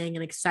crying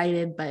and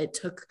excited, but it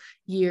took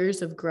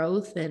years of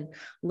growth and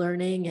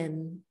learning,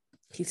 and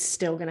he's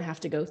still going to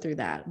have to go through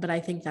that. But I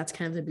think that's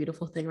kind of the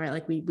beautiful thing, right?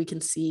 Like we can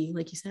see,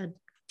 like you said,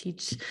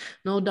 teach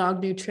an old dog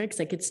new tricks.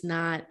 Like it's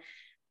not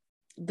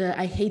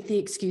I hate the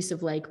excuse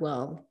of like,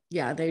 well,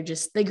 yeah, they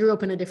grew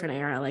up in a different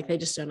era. Like they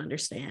just don't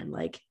understand.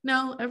 Like,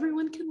 no,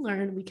 everyone can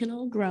learn. We can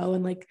all grow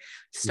and like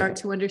start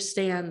to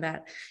understand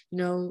that,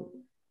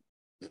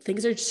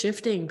 things are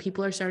shifting.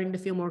 People are starting to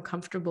feel more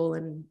comfortable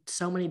in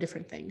so many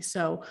different things.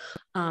 So,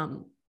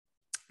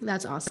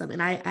 that's awesome.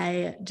 And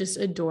I just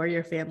adore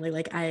your family.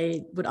 Like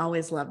I would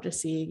always love to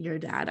see your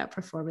dad at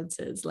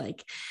performances.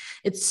 Like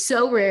it's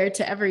so rare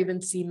to ever even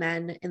see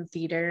men in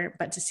theater,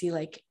 but to see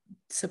like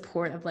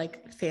support of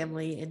like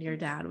family and your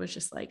dad was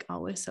just like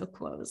always so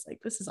close.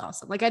 Like, this is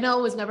awesome. Like, I know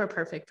it was never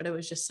perfect, but it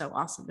was just so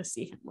awesome to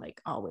see him like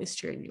always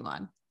cheering you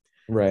on.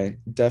 Right.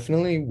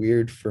 Definitely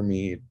weird for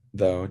me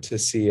though to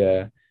see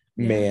a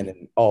man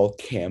in all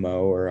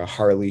camo or a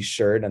Harley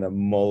shirt and a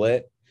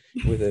mullet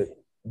with a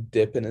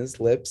dip in his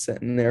lips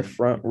sitting there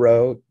front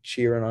row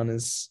cheering on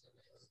his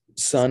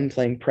son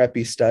playing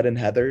Preppy Stud and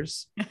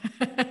Heathers.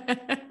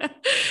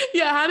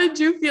 Yeah, how did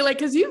you feel? Like,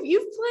 because you've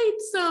played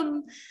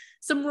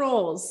some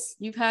roles,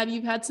 you've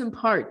had some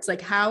parts. Like,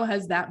 how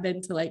has that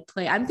been to like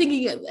play? I'm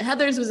thinking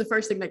Heathers was the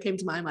first thing that came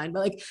to my mind,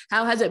 but like,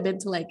 how has it been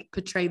to like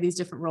portray these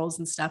different roles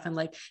and stuff, and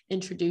like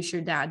introduce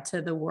your dad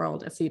to the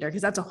world of theater?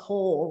 Because that's a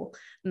whole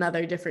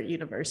another different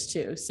universe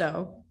too.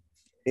 So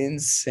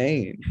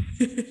insane.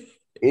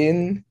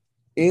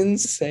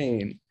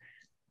 Insane.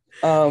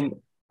 I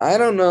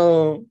don't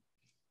know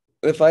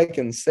if I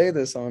can say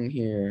this on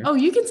here. Oh,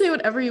 you can say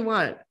whatever you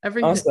want.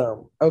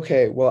 Awesome.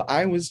 Okay, well,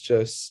 I was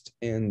just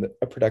in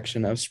a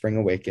production of Spring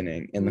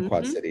Awakening in the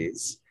Quad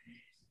Cities,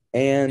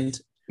 and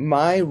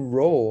my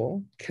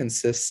role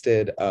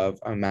consisted of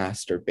a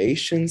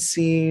masturbation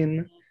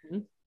scene,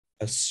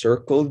 a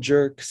circle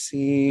jerk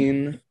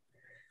scene.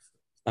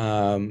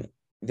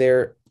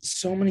 There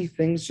so many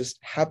things just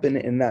happen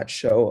in that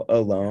show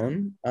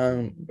alone.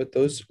 But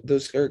those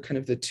are kind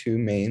of the two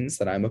mains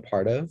that I'm a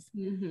part of.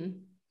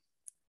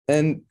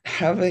 And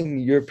having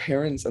your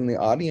parents in the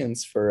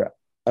audience for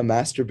a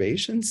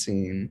masturbation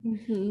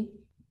scene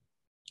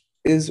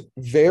is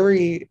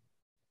very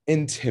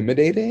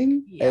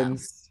intimidating and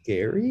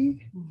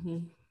scary.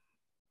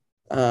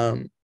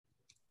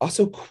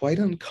 Also quite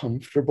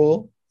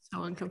uncomfortable.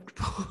 So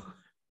uncomfortable.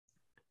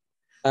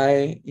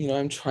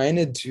 I'm trying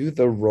to do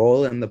the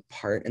role and the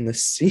part and the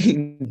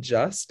scene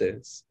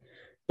justice,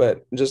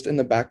 but just in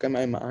the back of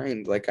my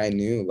mind, like I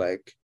knew,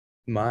 like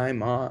my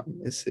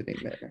mom is sitting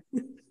there,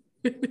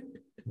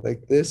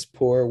 like this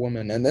poor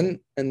woman, and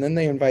then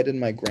they invited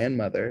my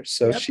grandmother,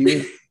 so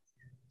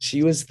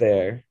she was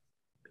there,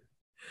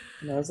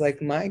 and I was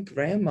like, my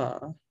grandma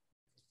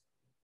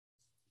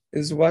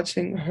is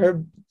watching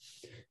her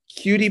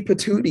cutie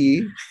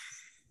patootie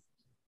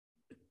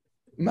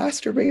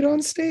masturbate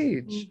on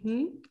stage.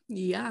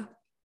 Yeah.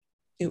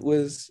 It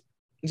was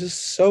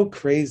just so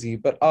crazy,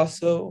 but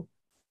also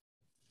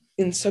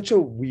in such a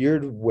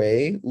weird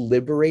way,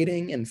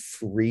 liberating and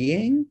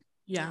freeing.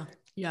 Yeah.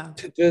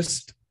 To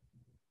just,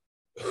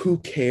 who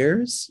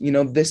cares?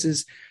 This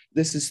is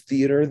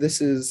theater. This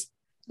is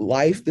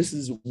life. This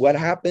is what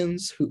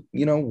happens.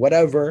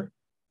 Whatever.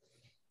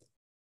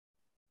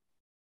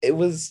 It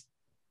was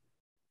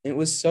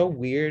so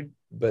weird,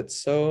 but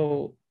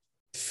so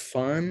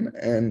fun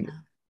and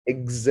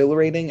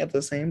exhilarating at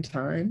the same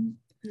time.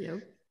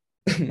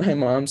 My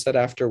mom said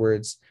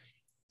afterwards,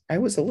 I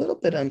was a little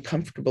bit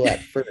uncomfortable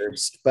at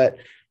first, but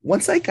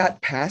once I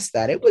got past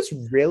that, it was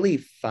really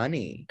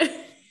funny.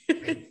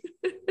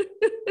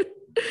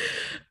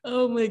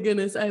 Oh my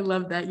goodness, I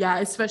love that. Yeah,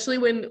 especially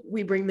when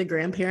we bring the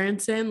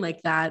grandparents in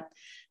like that.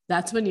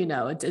 That's when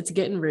it's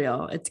getting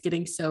real. It's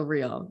getting so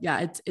real.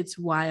 Yeah, it's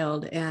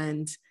wild.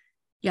 And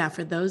yeah,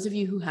 for those of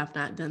you who have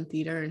not done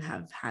theater and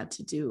have had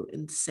to do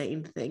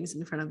insane things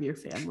in front of your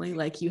family,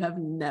 like you've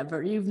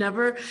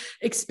never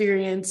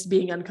experienced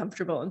being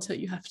uncomfortable until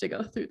you have to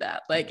go through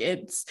that. Like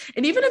and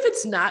even if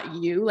it's not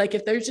you, like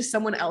if there's just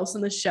someone else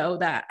in the show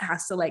that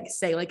has to like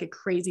say like a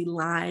crazy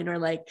line or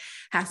like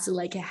has to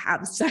like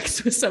have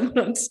sex with someone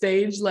on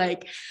stage,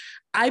 like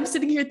I'm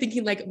sitting here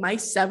thinking like my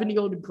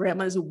 7-year-old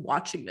grandma is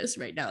watching this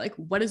right now. Like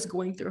what is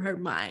going through her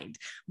mind?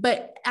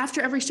 But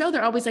after every show,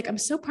 they're always like, I'm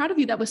so proud of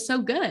you. That was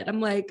so good. I'm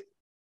like,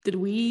 did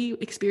we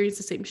experience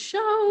the same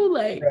show?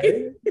 Like,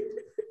 right?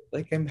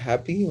 Like, I'm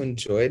happy you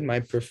enjoyed my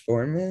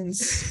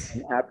performance.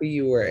 I'm happy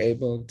you were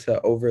able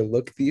to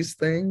overlook these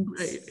things.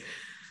 Right.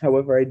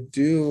 However, I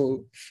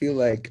do feel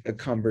like a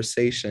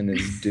conversation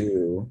is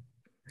due.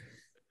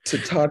 to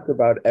talk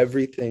about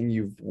everything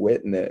you've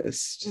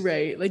witnessed.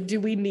 Right. Like, do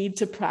we need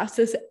to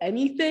process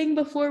anything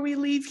before we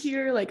leave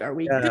here? Like, are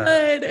we Yeah,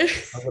 good?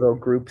 a little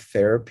group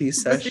therapy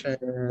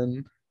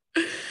session.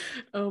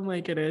 Oh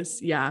my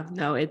goodness. Yeah,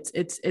 no, it's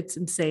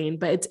insane,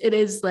 but it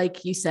is,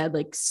 like you said,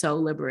 like so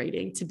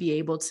liberating to be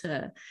able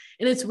to.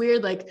 And it's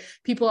weird, like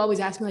people always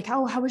ask me like,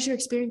 how was your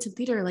experience in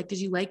theater? Like, did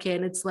you like it?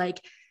 And it's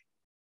like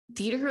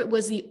theater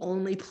was the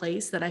only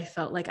place that I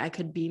felt like I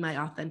could be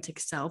my authentic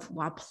self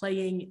while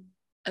playing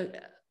a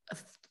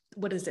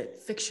what is it,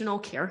 fictional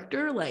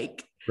character.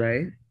 Like,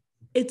 Right.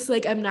 it's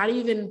like I'm not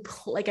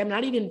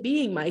even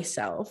being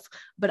myself,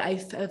 but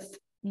I've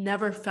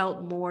never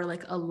felt more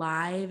like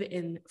alive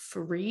and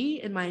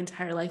free in my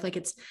entire life. Like,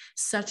 it's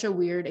such a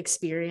weird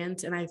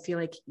experience, and I feel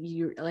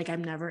like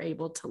I'm never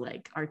able to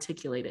like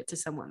articulate it to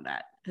someone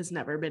that has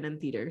never been in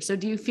theater. So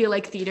do you feel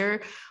like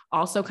theater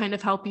also kind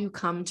of help you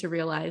come to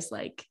realize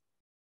like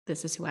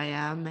this is who I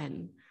am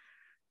and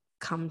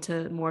come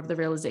to more of the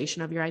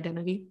realization of your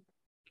identity?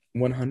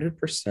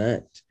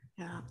 100%.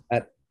 Yeah.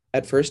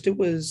 At first it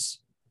was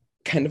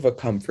kind of a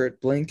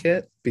comfort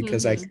blanket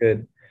because I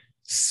could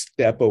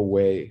step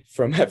away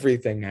from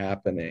everything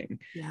happening.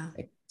 Yeah.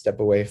 Like, step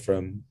away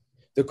from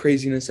the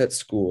craziness at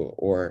school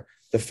or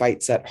the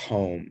fights at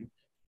home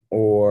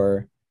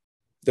or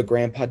the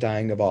grandpa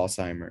dying of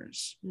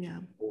Alzheimer's. Yeah.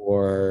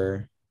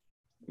 Or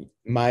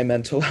my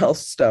mental health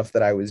stuff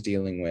that I was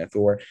dealing with,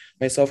 or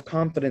my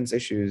self-confidence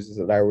issues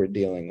that I were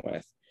dealing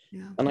with.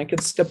 Yeah. And I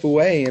could step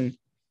away, and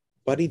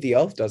Buddy the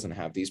Elf doesn't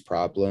have these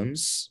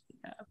problems.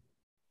 Yeah.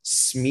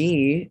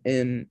 Smee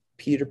in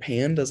Peter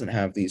Pan doesn't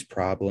have these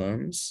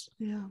problems.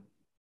 Yeah.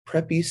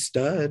 Preppy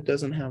Stud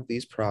doesn't have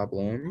these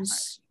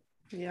problems.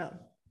 Yeah.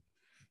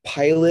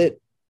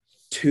 Pilot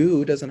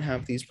 2 doesn't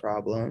have these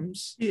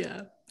problems.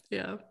 Yeah.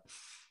 Yeah.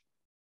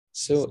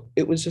 So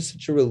it was just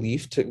such a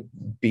relief to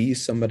be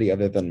somebody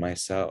other than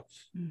myself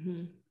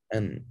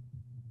and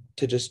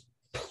to just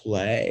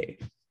play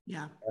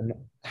and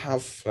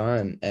have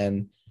fun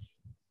and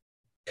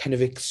kind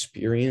of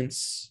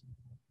experience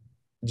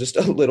just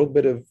a little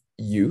bit of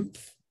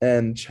youth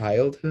and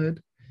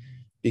childhood,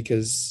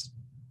 because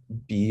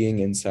being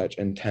in such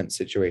intense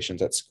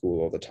situations at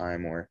school all the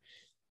time or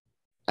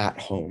at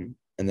home,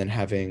 and then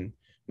having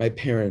my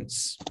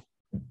parents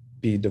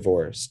be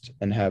divorced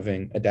and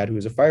having a dad who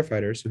was a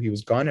firefighter, so he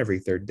was gone every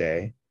third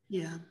day,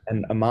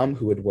 and a mom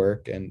who would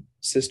work and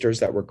sisters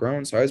that were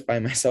grown, so I was by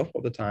myself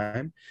all the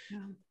time,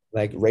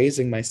 like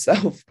raising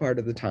myself part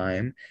of the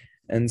time.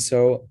 And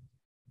so,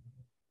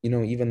 you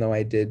know, even though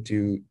I did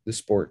do the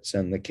sports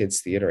and the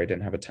kids theater, I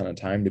didn't have a ton of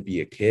time to be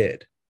a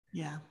kid.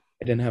 I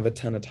didn't have a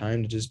ton of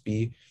time to just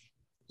be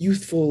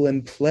youthful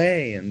and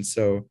play. And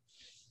so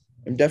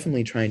I'm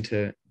definitely trying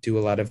to do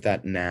a lot of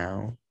that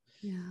now.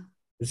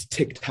 As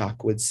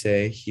TikTok would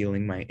say,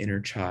 healing my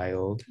inner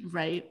child.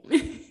 Right.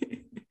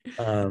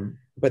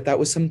 But that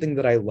was something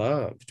that I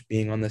loved,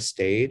 being on the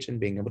stage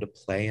and being able to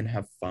play and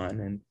have fun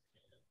and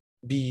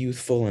be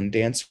youthful and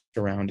dance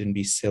around and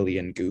be silly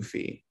and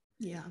goofy.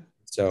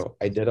 So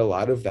I did a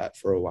lot of that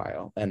for a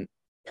while, and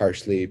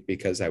partially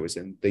because I was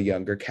in the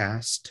younger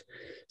cast.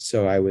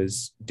 So I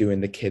was doing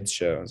the kids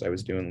shows. I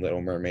was doing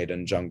Little Mermaid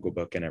and Jungle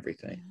Book and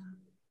everything.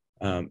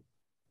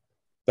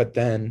 But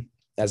then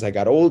as I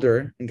got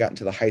older and got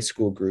into the high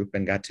school group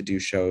and got to do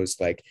shows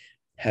like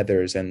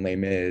Heathers and Les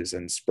Mis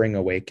and Spring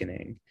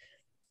Awakening,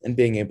 and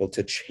being able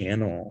to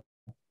channel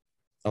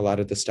a lot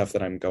of the stuff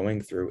that I'm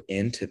going through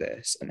into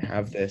this and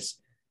have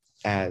this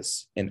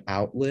as an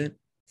outlet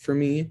for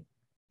me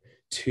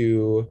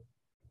to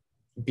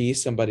be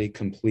somebody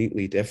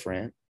completely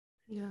different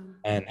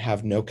and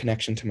have no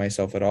connection to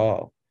myself at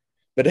all,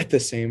 but at the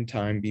same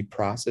time be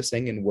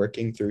processing and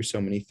working through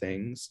so many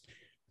things,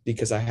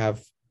 because I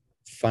have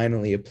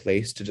finally a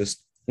place to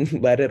just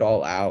let it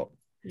all out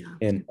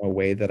in a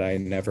way that I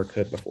never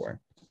could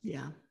before.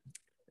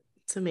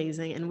 It's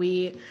amazing. And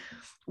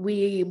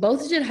we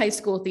both did high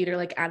school theater,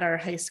 like at our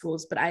high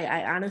schools, but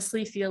I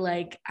honestly feel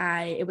like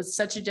it was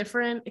such a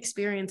different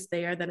experience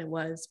there than it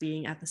was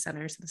being at the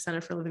center. So the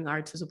Center for Living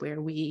Arts was where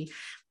we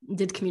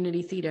did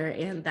community theater.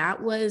 And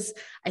that was,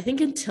 I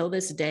think until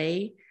this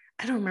day,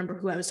 I don't remember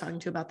who I was talking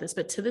to about this,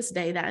 but to this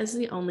day, that is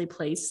the only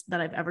place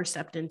that I've ever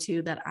stepped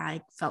into that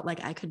I felt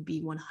like I could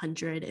be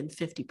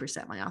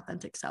 150% my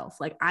authentic self.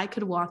 Like I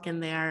could walk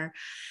in there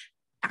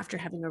after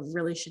having a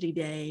really shitty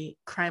day,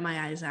 cry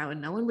my eyes out,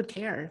 and no one would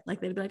care. Like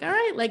they'd be like, all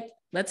right, like,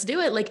 let's do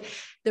it. Like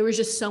there was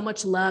just so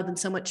much love and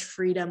so much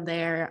freedom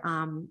there.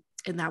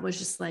 And that was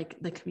just like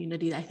the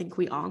community that I think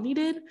we all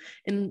needed.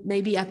 And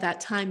maybe at that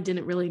time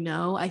didn't really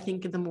know. I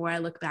think the more I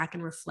look back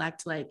and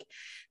reflect, like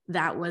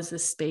that was a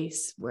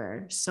space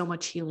where so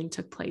much healing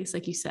took place.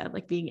 Like you said,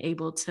 like being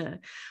able to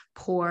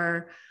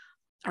pour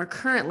our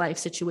current life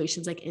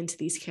situations like into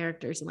these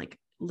characters and like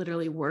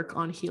literally work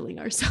on healing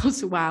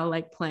ourselves while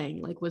like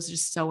playing, like was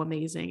just so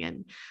amazing.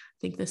 And I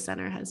think the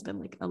center has been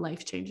like a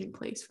life-changing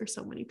place for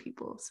so many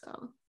people.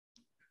 So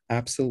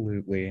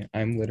absolutely,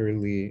 I'm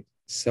literally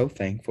so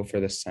thankful for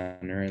the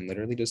center and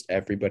literally just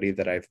everybody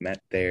that I've met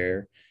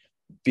there,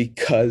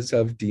 because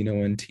of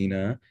Dino and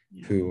Tina,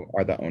 Yeah. who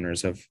are the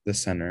owners of the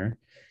center.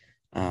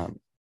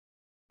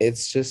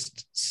 It's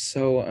just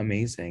so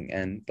amazing.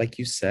 And like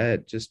you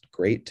said, just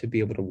great to be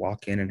able to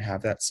walk in and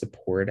have that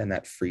support and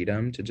that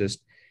freedom to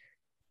just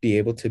be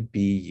able to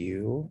be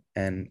you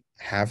and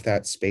have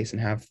that space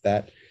and have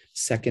that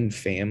second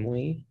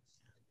family.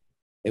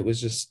 It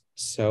was just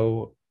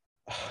so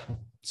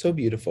so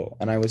beautiful,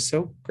 and I was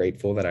so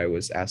grateful that I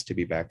was asked to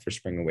be back for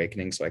Spring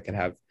Awakening so I could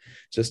have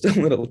just a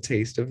little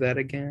taste of that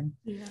again.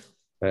 Yeah.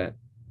 But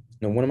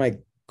one of my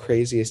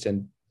craziest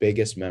and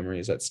biggest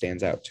memories that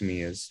stands out to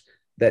me is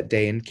that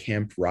day in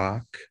Camp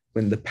Rock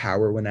when the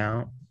power went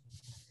out.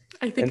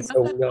 I think And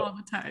about so that all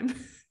the time.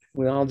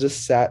 we all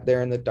just sat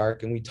there in the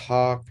dark and we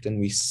talked and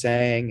we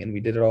sang and we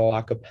did it all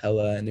a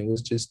cappella, and it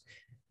was just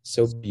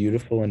so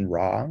beautiful and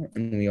raw,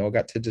 and we all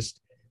got to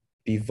just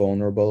be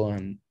vulnerable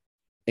and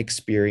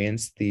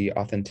experience the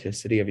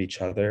authenticity of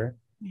each other,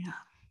 Yeah.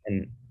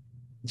 and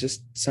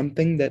just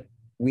something that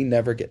we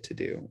never get to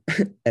do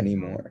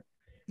anymore.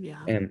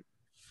 Yeah. And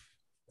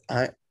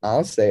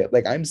I'll say it,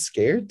 like, I'm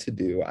scared to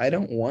do. I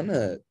don't want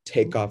to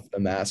take off the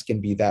mask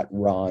and be that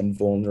raw and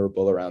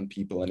vulnerable around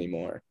people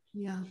anymore.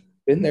 Yeah.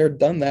 Been there,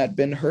 done that,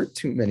 been hurt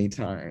too many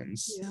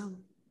times. Yeah.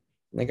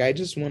 Like, I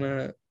just want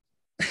to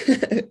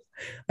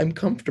I'm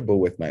comfortable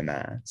with my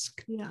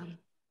mask. Yeah.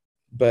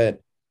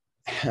 But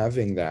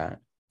having that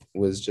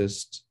was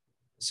just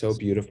so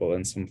beautiful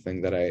and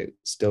something that I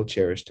still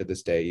cherish to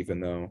this day, even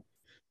though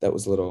that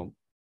was little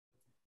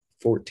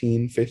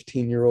 14,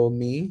 15-year-old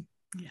me.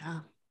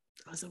 Yeah.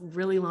 That was a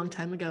really long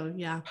time ago.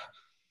 Yeah.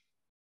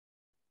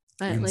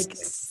 But like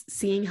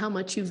seeing how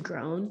much you've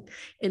grown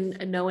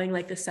and knowing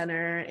like the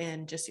center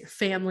and just your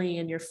family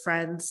and your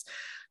friends,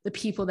 the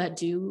people that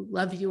do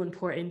love you and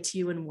pour into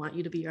you and want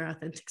you to be your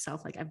authentic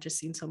self. Like I've just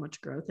seen so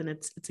much growth, and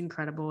it's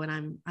incredible.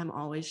 And I'm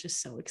always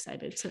just so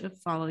excited to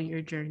follow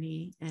your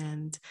journey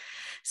and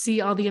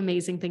see all the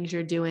amazing things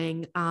you're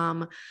doing.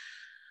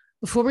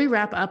 Before we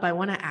wrap up, I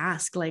want to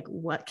ask, like,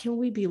 what can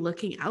we be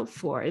looking out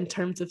for in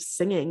terms of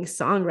singing,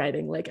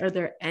 songwriting? Like, are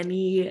there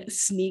any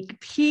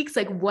sneak peeks?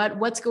 Like,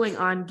 what's going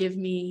on? Give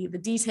me the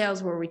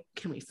details. Where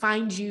can we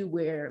find you?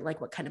 Where, like,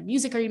 what kind of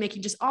music are you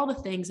making? Just all the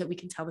things that we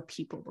can tell the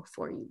people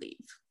before you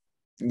leave.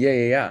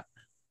 Yeah.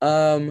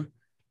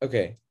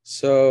 Okay.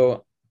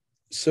 So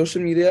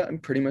social media, I'm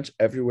pretty much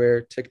everywhere.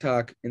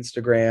 TikTok,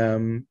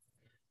 Instagram,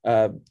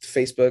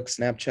 Facebook,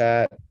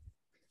 Snapchat.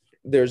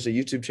 There's a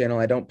YouTube channel.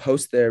 I don't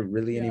post there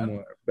really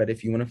anymore, but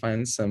if you want to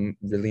find some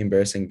really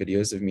embarrassing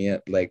videos of me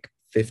at like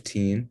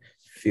 15,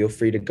 feel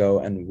free to go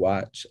and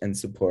watch and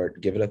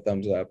support. Give it a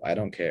thumbs up. I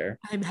don't care.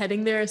 I'm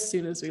heading there as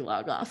soon as we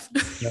log off.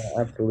 No,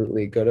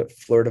 absolutely. Go to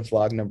Florida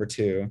vlog number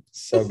 2.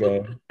 So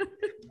good.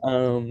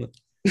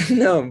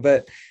 No,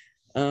 but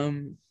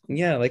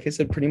yeah, like I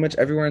said, pretty much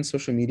everywhere on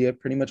social media,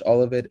 pretty much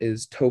all of it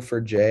is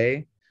Topher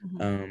J.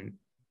 Topher,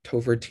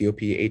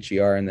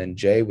 Topher, and then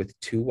J with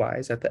 2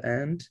 Y's at the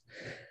end.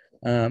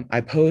 I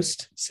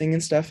post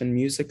singing stuff and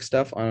music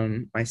stuff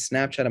on my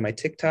Snapchat and my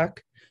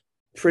TikTok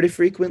pretty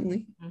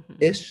frequently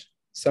ish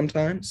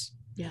sometimes.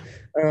 Yeah.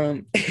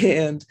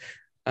 And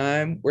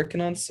I'm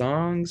working on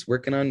songs,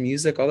 working on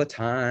music all the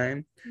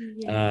time.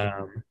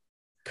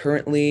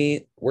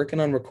 Currently working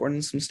on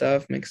recording some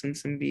stuff, mixing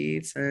some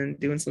beats and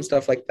doing some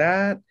stuff like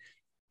that.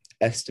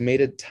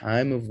 Estimated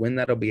time of when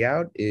that'll be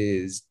out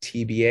is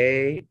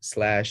TBA/TBD.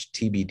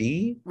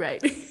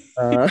 Right.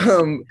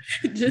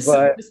 Just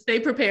stay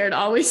prepared.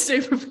 Always stay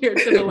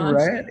prepared for the launch.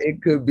 Right.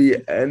 It could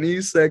be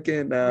any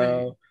second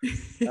now.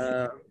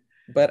 Right.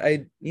 But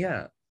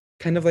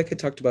kind of like I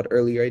talked about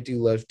earlier, I do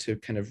love to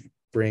kind of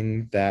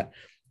bring that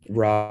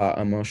raw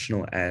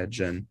emotional edge.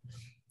 And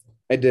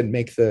I did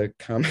make the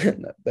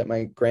comment that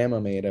my grandma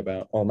made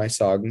about all my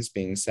songs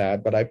being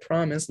sad, but I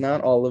promise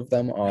not all of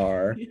them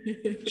are.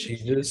 She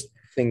just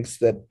thinks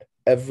that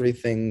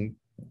everything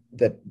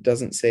that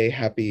doesn't say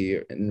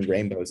happy and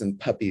rainbows and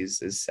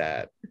puppies is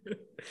sad.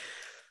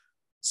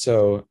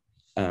 So,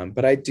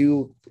 but I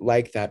do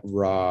like that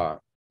raw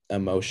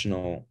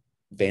emotional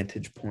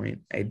vantage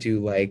point. I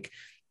do like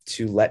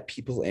to let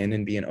people in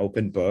and be an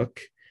open book.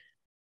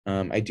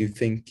 I do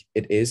think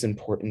it is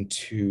important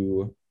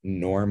to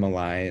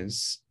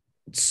normalize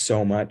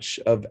so much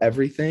of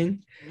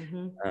everything.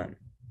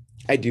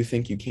 I do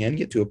think you can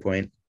get to a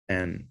point,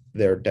 and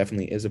there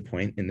definitely is a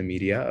point in the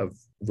media of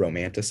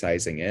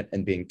romanticizing it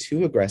and being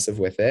too aggressive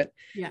with it.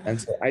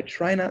 And so I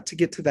try not to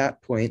get to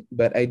that point,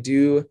 but I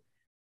do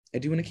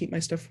want to keep my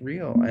stuff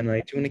real, and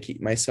I do want to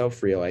keep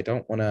myself real. I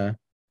don't want to,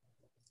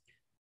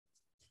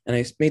 and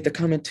I made the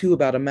comment too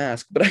about a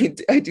mask, but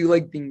I do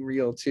like being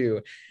real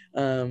too.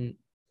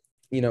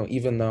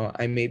 Even though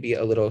I may be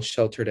a little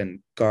sheltered and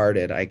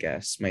guarded, I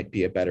guess might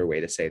be a better way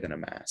to say than a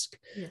mask.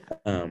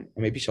 I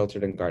may be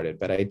sheltered and guarded,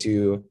 but I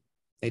do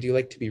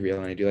like to be real,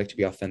 and I do like to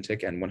be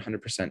authentic and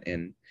 100%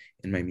 in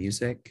my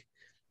music.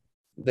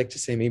 I'd like to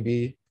say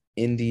maybe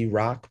indie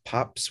rock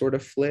pop sort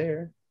of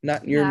flair,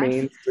 not your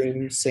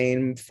mainstream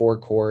same 4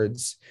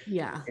 chords.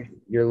 If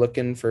you're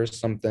looking for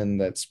something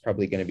that's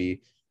probably going to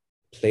be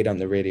played on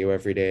the radio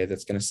every day,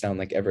 that's going to sound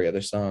like every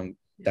other song,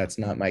 that's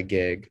not my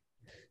gig.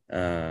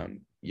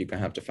 You're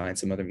gonna have to find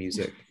some other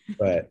music.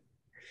 But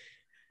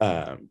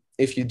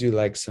if you do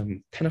like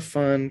some kind of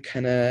fun,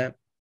 kind of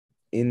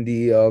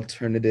indie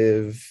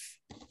alternative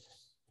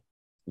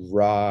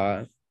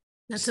raw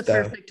That's stuff, a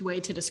perfect way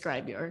to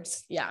describe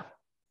yours. Yeah.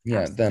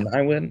 then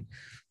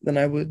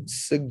I would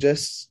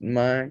suggest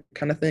my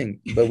kind of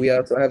thing. But we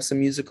also have some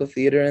musical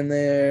theater in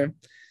there.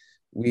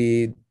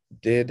 We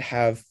did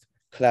have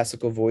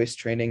classical voice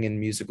training in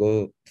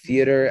musical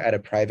theater at a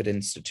private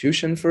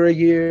institution for a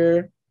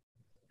year.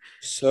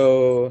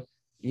 So,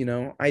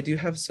 I do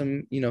have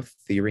some,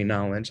 theory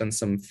knowledge and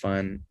some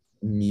fun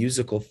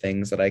musical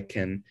things that I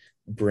can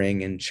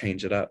bring and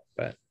change it up.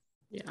 But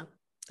yeah,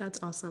 that's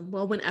awesome.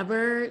 Well,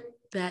 whenever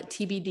that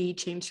TBD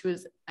change to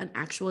an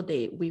actual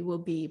date, we will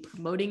be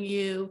promoting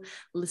you,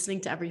 listening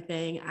to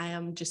everything. I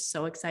am just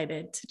so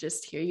excited to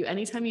just hear you.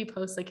 Anytime you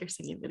post like your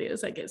singing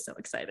videos, I get so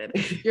excited.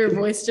 Your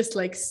voice just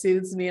like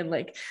soothes me, and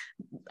like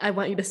I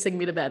want you to sing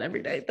me to bed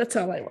every night. That's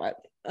all I want.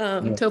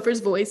 Topher's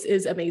voice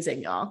is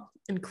amazing, y'all.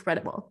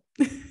 Incredible.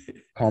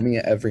 Call me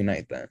every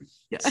night then.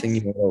 Yes. Sing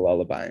you a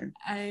lullaby.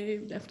 I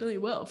definitely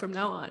will from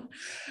now on.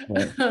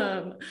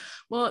 Right.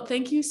 Well,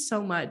 thank you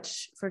so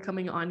much for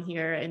coming on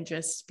here and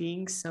just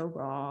being so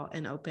raw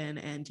and open.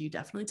 And you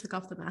definitely took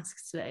off the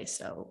masks today.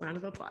 So round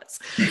of applause.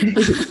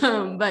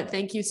 But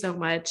thank you so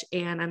much.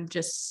 And I'm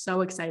just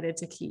so excited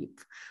to keep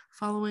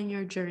following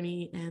your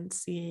journey and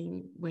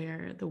seeing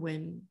where the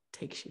wind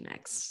takes you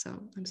next. So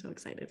I'm so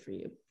excited for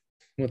you.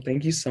 Well,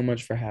 thank you so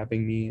much for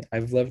having me.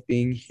 I've loved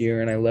being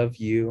here and I love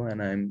you.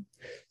 And I'm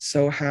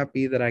so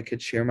happy that I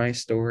could share my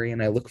story.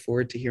 And I look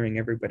forward to hearing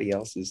everybody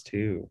else's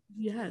too.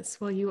 Yes.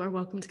 Well, you are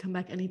welcome to come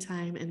back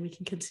anytime and we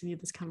can continue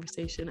this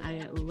conversation.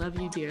 I love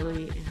you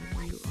dearly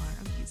and you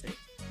are amazing.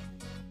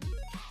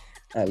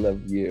 I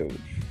love you.